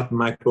the gut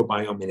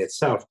microbiome in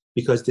itself,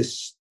 because the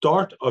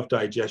start of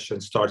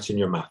digestion starts in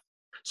your mouth.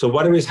 So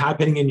whatever is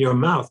happening in your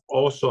mouth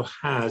also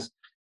has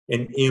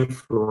an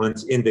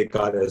influence in the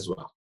gut as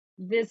well.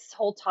 This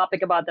whole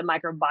topic about the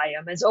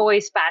microbiome has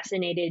always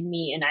fascinated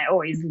me, and I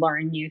always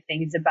learn new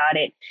things about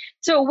it.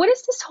 So what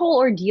is this whole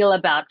ordeal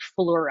about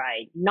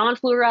fluoride,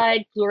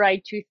 non-fluoride,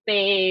 fluoride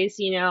toothpaste?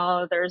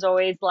 There's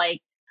always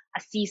like a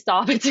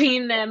seesaw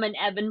between them, an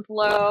ebb and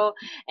flow.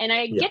 And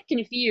I Yeah. get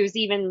confused,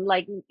 even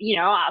like,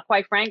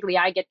 quite frankly,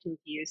 I get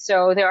confused.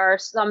 So there are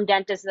some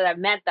dentists that I've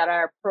met that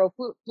are pro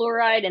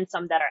fluoride and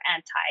some that are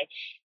anti.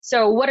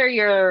 So what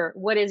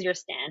is your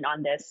stand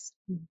on this?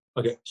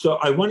 Okay, so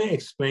I want to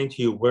explain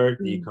to you where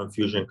the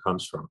confusion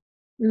comes from.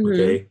 Mm-hmm.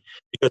 Okay,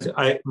 because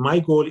my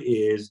goal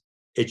is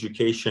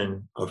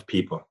education of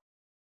people,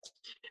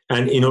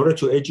 and in order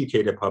to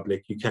educate the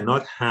public, you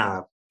cannot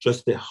have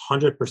just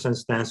 100%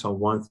 stance on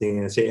one thing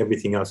and say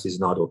everything else is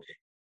not okay.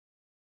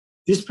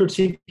 This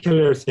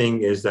particular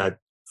thing is that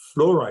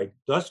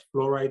does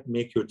fluoride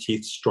make your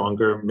teeth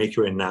stronger, make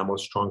your enamel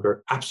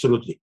stronger?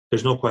 Absolutely,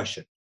 there's no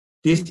question.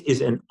 This is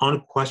an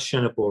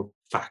unquestionable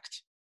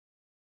fact.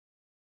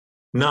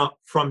 Now,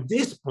 from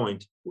this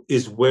point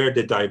is where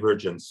the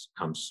divergence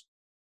comes.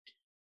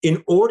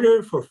 In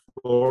order for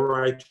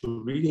fluoride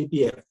to really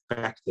be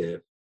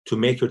effective, to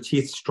make your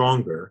teeth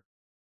stronger,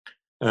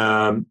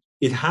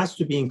 it has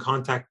to be in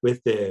contact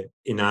with the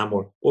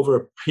enamel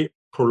over a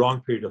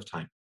prolonged period of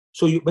time.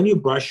 So when you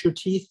brush your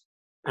teeth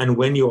and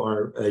when you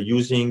are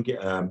using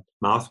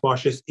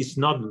mouthwashes, it's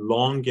not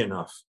long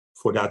enough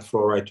for that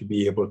fluoride to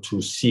be able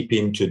to seep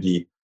into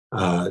the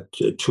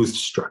tooth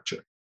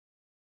structure.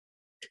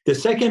 The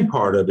second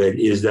part of it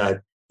is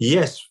that,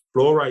 yes,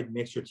 fluoride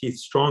makes your teeth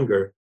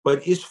stronger,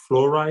 but is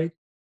fluoride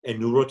a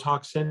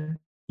neurotoxin?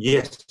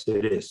 Yes,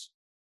 it is.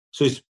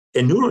 So it's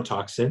a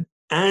neurotoxin,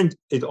 and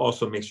it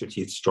also makes your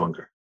teeth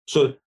stronger.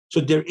 So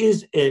there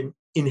is an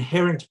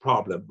inherent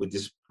problem with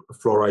this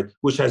fluoride,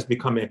 which has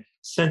become a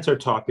center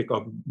topic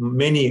of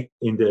many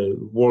in the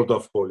world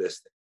of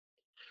holistic.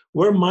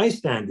 Where my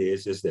stand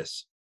is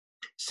this.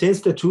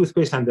 Since the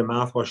toothpaste and the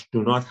mouthwash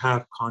do not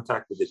have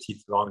contact with the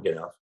teeth long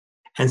enough,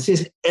 and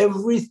since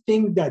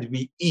everything that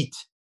we eat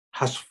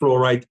has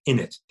fluoride in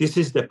it, this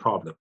is the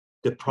problem.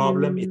 The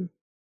problem is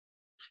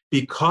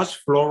because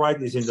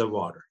fluoride is in the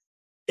water,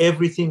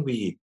 everything we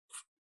eat,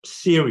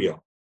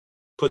 cereal,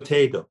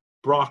 potato,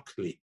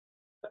 broccoli,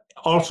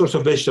 all sorts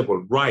of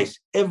vegetable, rice,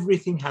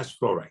 everything has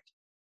fluoride.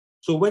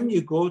 So when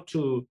you go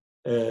to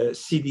a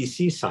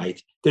CDC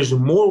site, there's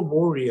more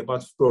worry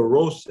about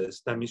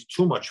fluorosis, that means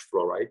too much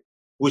fluoride,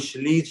 which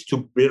leads to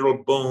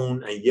brittle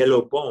bone and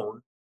yellow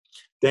bone,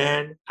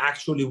 than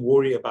actually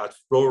worry about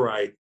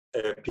fluoride,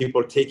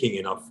 people taking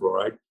enough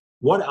fluoride.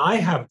 What I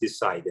have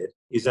decided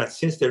is that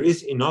since there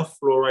is enough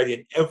fluoride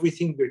in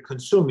everything we're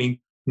consuming,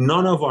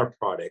 none of our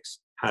products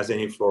has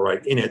any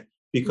fluoride in it,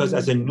 because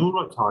as a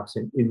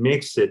neurotoxin, it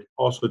makes it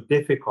also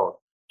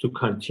difficult to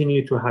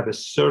continue to have a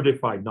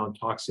certified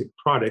non-toxic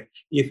product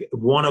if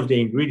one of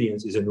the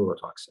ingredients is a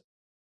neurotoxin.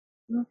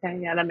 Okay,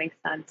 yeah, that makes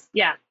sense.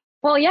 Yeah.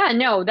 Well, yeah,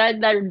 no, that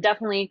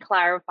definitely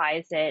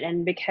clarifies it.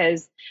 And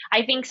because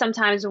I think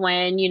sometimes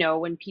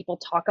when people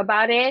talk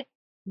about it,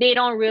 they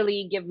don't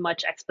really give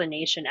much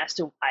explanation as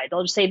to why.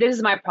 They'll just say, this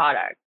is my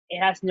product.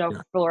 It has no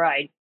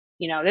fluoride.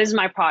 This is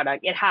my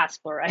product. It has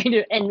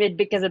fluoride, and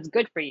because it's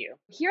good for you.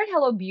 Here at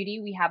Hello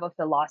Beauty, we have a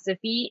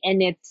philosophy,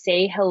 and it's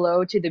say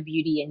hello to the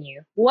beauty in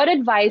you. What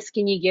advice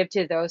can you give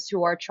to those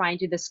who are trying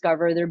to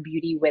discover their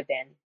beauty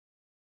within?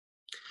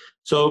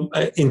 So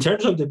in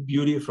terms of the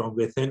beauty from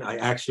within, I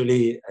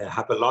actually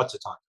have a lot to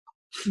talk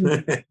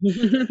about.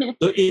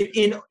 So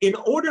in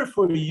order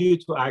for you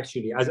to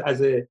actually,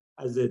 as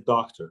a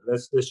doctor,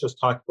 let's just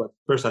talk about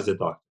first as a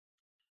doctor,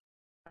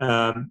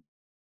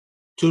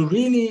 to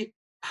really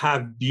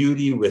have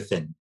beauty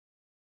within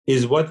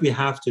is what we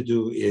have to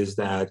do is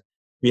that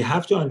we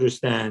have to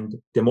understand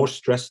the more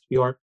stressed we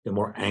are, the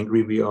more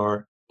angry we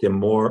are, the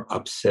more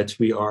upset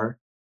we are.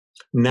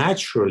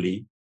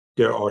 Naturally,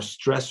 there are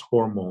stress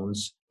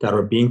hormones that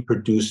are being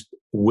produced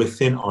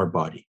within our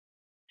body.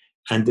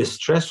 And the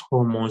stress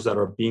hormones that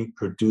are being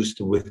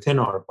produced within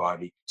our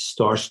body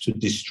starts to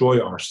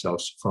destroy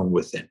ourselves from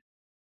within.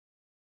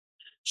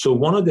 So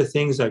one of the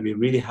things that we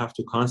really have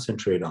to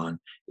concentrate on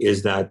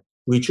is that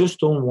we just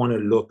don't want to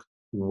look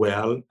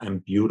well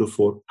and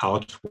beautiful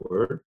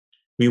outward.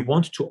 We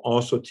want to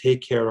also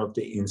take care of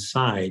the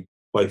inside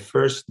by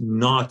first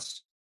not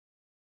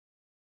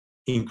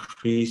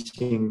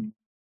increasing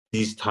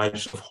these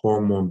types of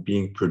hormone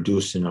being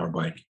produced in our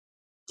body.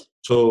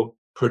 So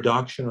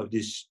production of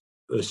these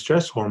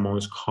stress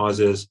hormones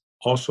causes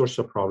all sorts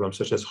of problems,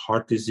 such as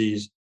heart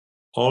disease,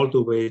 all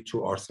the way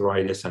to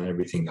arthritis and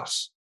everything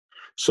else.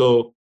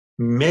 So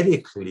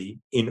medically,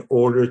 in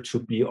order to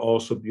be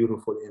also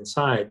beautiful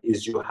inside,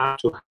 is you have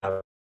to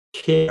have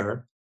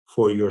care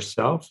for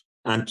yourself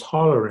and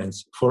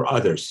tolerance for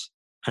others,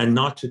 and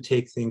not to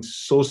take things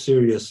so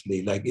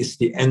seriously, like it's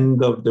the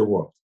end of the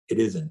world. It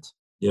isn't.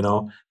 You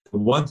know,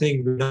 one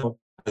thing we know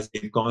as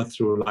we've gone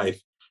through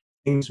life,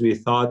 things we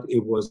thought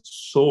it was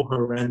so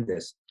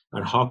horrendous,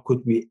 and how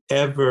could we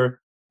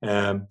ever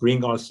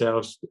bring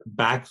ourselves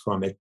back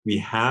from it? We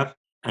have,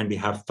 and we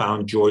have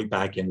found joy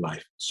back in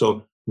life.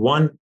 So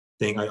one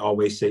thing I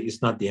always say,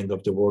 it's not the end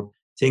of the world.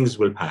 Things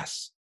will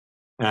pass.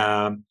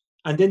 And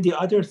then the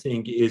other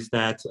thing is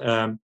that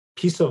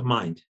peace of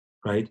mind,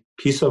 right?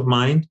 Peace of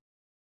mind,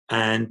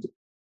 and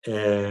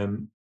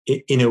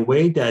in a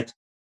way that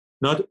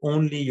not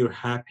only you're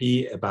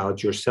happy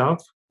about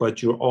yourself,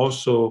 but you're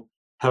also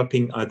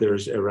helping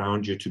others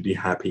around you to be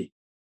happy.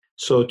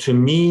 So to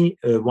me,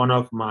 one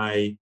of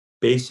my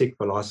basic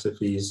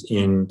philosophies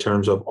in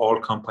terms of all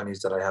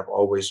companies that I have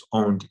always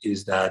owned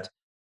is that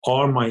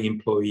all my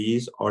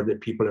employees are the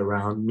people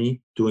around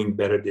me doing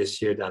better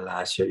this year than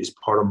last year is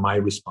part of my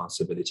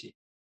responsibility.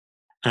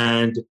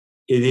 And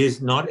it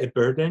is not a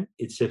burden.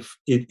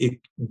 It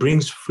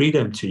brings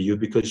freedom to you,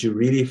 because you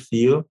really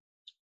feel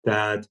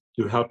that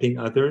you're helping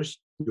others,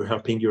 you're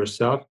helping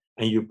yourself,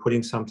 and you're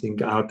putting something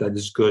out that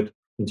is good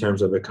in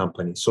terms of a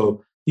company.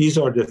 So these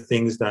are the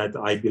things that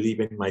I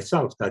believe in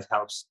myself that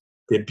helps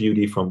the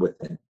beauty from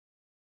within.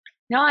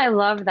 No, I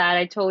love that.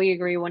 I totally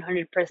agree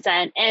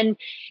 100%. And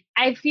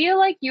I feel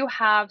like you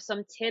have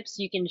some tips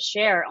you can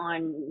share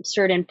on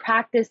certain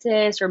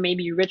practices or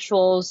maybe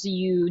rituals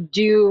you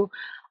do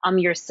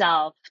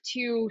yourself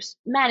to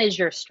manage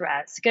your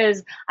stress.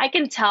 Because I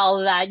can tell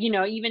that,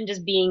 even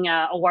just being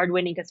a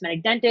award-winning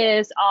cosmetic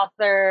dentist,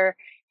 author,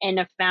 and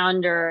a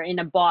founder and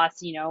a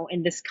boss,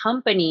 in this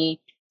company,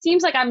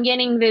 seems like I'm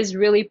getting this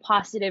really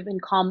positive and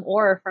calm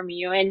aura from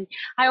you. And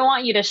I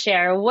want you to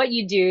share what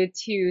you do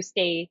to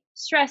stay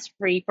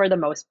stress-free for the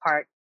most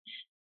part.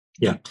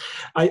 Yeah,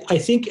 I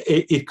think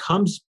it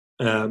comes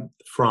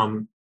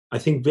from, I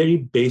think, very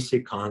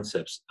basic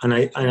concepts. And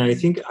I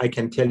think I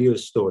can tell you a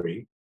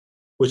story,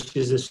 which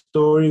is a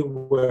story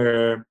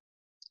where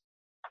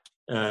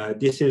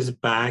this is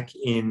back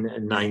in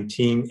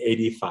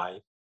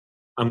 1985.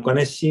 I'm going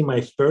to see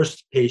my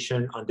first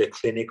patient on the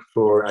clinic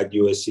floor at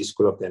USC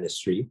School of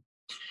Dentistry.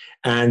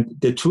 And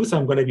the tooth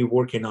I'm going to be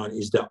working on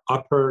is the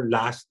upper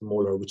last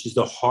molar, which is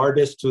the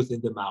hardest tooth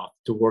in the mouth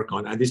to work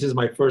on. And this is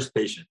my first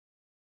patient.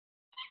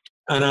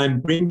 And I'm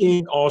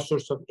bringing all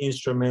sorts of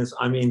instruments.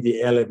 I'm in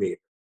the elevator.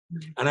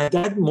 And at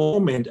that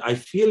moment, I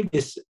feel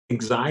this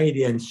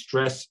anxiety and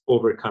stress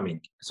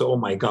overcoming. So, oh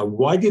my God,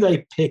 why did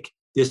I pick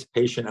this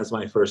patient as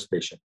my first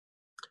patient?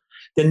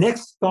 The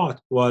next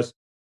thought was,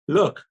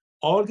 look,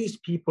 all these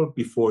people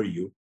before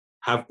you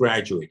have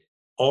graduated.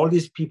 All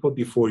these people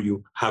before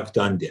you have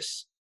done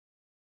this.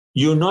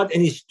 You're not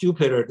any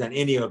stupider than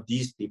any of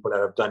these people that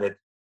have done it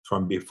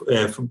from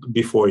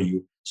before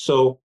you.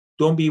 So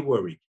don't be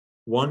worried.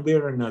 One way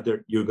or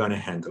another, you're going to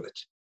handle it.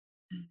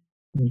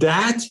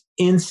 That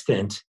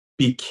instant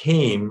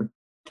became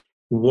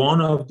one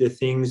of the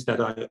things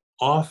that I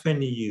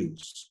often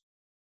use.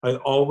 I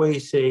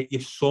always say,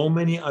 if so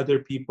many other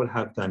people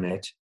have done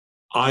it,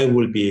 I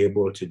will be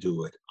able to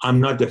do it.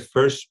 I'm not the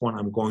first one.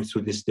 I'm going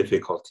through this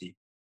difficulty.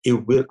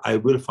 I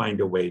will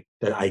find a way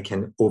that I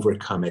can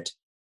overcome it,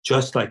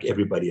 just like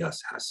everybody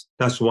else has.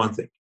 That's one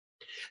thing.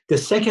 The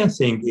second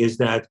thing is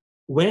that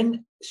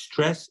when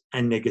stress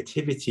and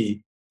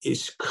negativity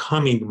is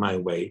coming my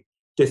way,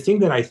 the thing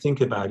that I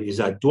think about is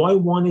that, do I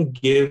want to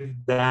give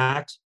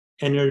that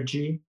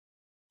energy,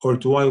 or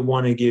do I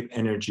want to give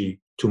energy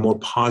to more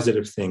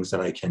positive things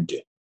that I can do?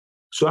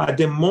 So at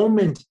the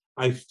moment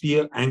I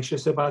feel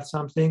anxious about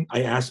something,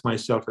 I ask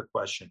myself a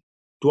question.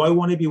 Do I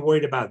want to be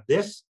worried about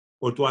this,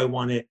 or do I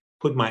want to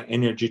put my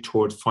energy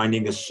toward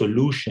finding a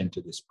solution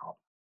to this problem?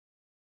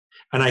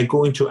 And I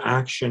go into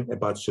action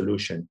about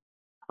solution.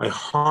 I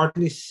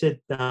hardly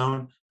sit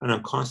down and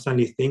I'm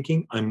constantly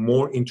thinking. I'm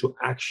more into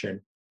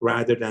action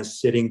rather than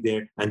sitting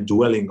there and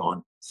dwelling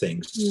on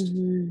things.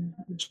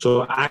 Mm-hmm.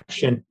 So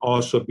action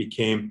also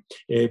became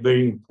a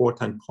very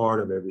important part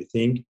of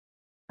everything.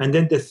 And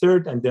then the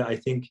third, and I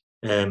think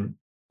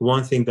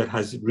one thing that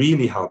has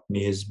really helped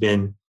me has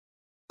been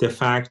the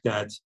fact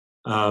that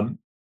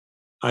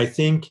I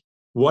think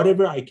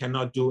whatever I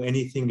cannot do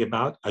anything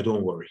about, I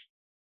don't worry.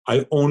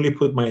 I only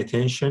put my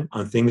attention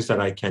on things that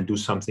I can do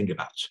something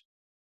about.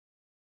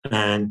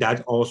 And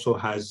that also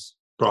has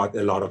brought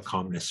a lot of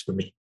calmness for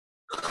me.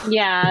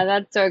 Yeah,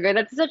 that's so good.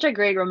 That's such a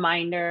great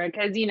reminder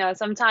because,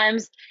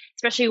 sometimes,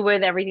 especially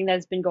with everything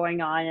that's been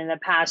going on in the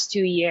past 2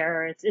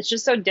 years, it's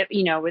just so,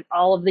 with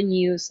all of the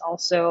news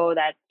also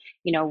that,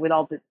 with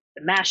all the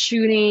mass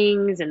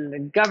shootings and the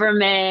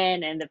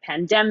government and the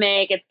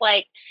pandemic,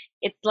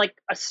 it's like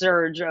a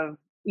surge of,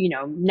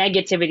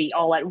 negativity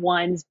all at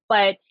once.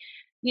 But,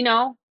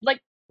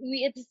 like,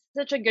 it's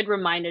such a good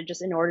reminder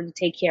just in order to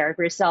take care of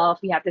yourself,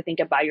 you have to think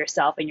about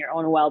yourself and your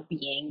own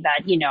well-being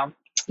that,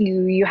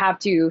 you have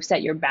to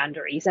set your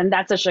boundaries, and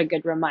that's such a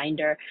good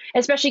reminder,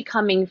 especially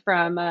coming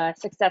from a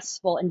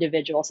successful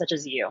individual such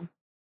as you.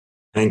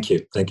 Thank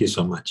you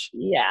so much.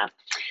 Yeah.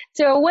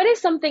 So what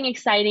is something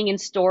exciting in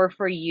store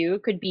for you?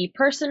 Could be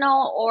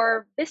personal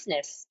or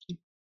business.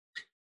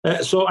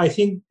 So I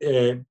think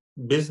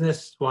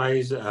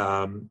business-wise,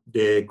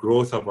 the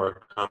growth of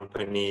our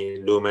company,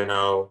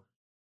 Lumino,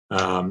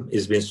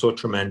 has been so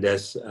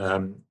tremendous.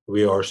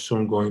 We are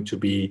soon going to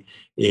be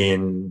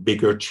in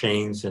bigger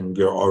chains, and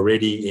we're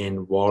already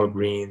in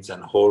Walgreens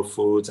and Whole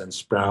Foods and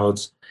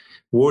Sprouts.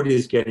 Word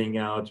is getting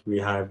out. We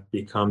have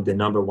become the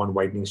 #1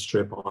 whitening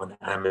strip on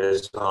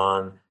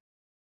Amazon.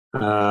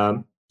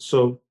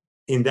 So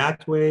in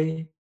that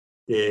way,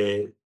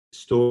 the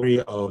story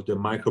of the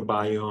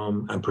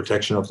microbiome and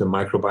protection of the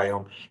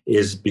microbiome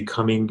is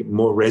becoming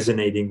more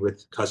resonating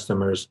with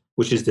customers,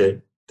 which is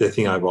the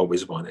thing I've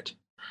always wanted.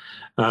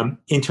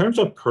 In terms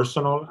of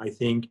personal, I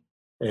think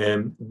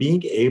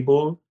being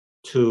able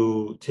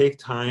to take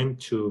time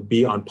to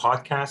be on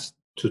podcasts,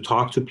 to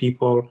talk to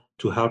people,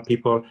 to help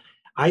people.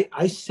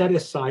 I set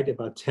aside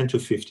about 10 to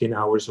 15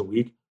 hours a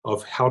week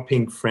of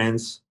helping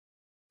friends,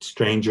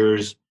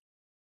 strangers,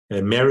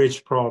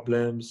 marriage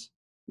problems,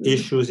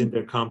 issues in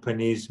their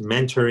companies,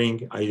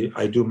 mentoring.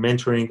 I do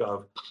mentoring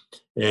of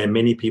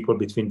many people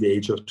between the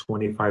age of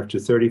 25 to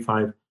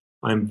 35.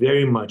 I'm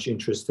very much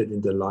interested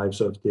in the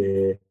lives of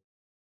the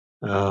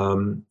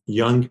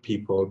young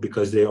people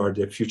because they are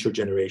the future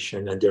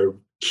generation and they're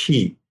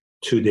key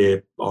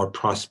to our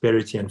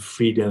prosperity and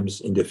freedoms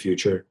in the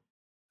future.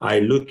 I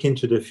look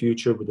into the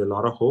future with a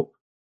lot of hope.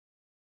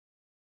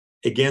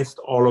 Against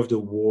all of the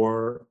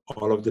war,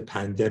 all of the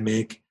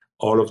pandemic,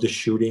 all of the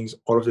shootings,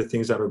 all of the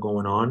things that are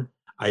going on,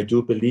 I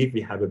do believe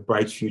we have a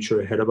bright future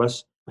ahead of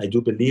us. I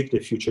do believe the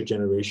future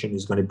generation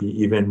is going to be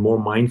even more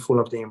mindful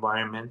of the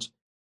environment,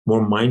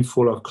 more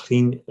mindful of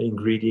clean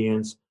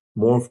ingredients,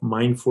 more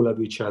mindful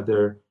of each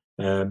other,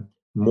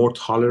 more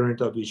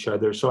tolerant of each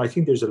other. So I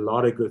think there's a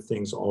lot of good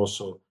things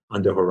also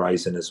on the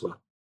horizon as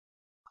well.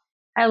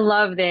 I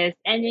love this,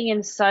 ending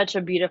in such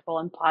a beautiful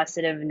and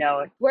positive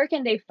note. Where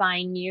can they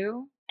find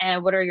you,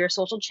 and what are your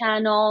social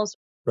channels?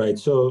 Right.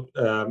 So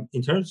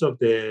in terms of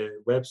the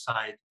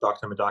website,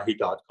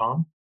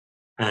 drmadahi.com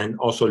and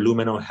also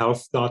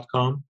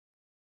luminohealth.com.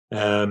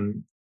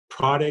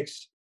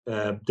 Products,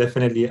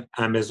 definitely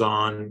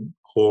Amazon,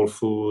 Whole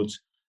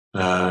Foods,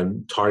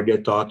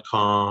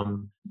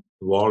 Target.com,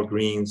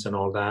 Walgreens, and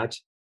all that.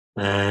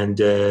 And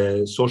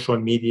social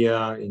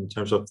media, in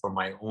terms of for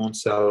my own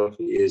self,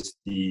 is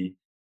the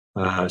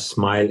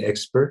Smile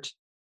Expert,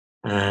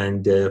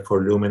 and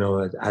for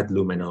Lumino, at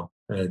Lumino,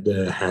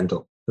 the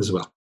handle as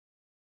well.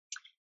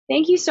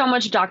 Thank you so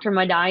much, Dr.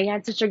 Madahi. I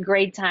had such a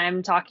great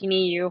time talking to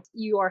you.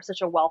 You are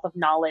such a wealth of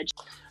knowledge.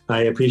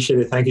 I appreciate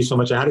it. Thank you so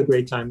much. I had a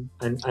great time.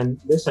 And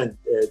listen,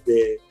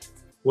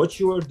 what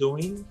you are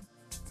doing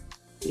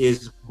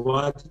is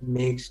what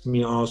makes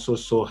me also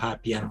so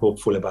happy and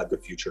hopeful about the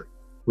future.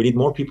 We need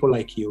more people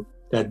like you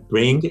that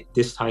bring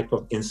this type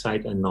of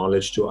insight and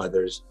knowledge to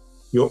others.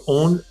 Your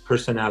own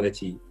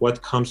personality,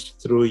 what comes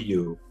through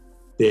you,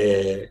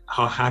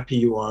 how happy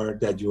you are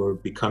that you're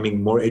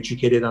becoming more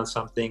educated on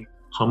something,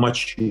 how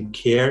much you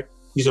care.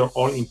 These are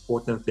all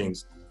important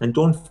things. And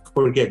don't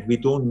forget, we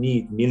don't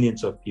need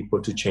millions of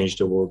people to change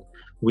the world.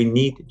 We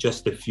need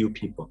just a few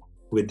people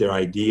with their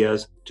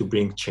ideas to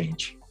bring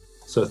change.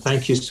 So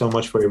thank you so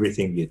much for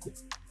everything you do.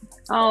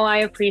 Oh, I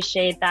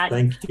appreciate that.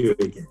 Thank you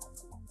again.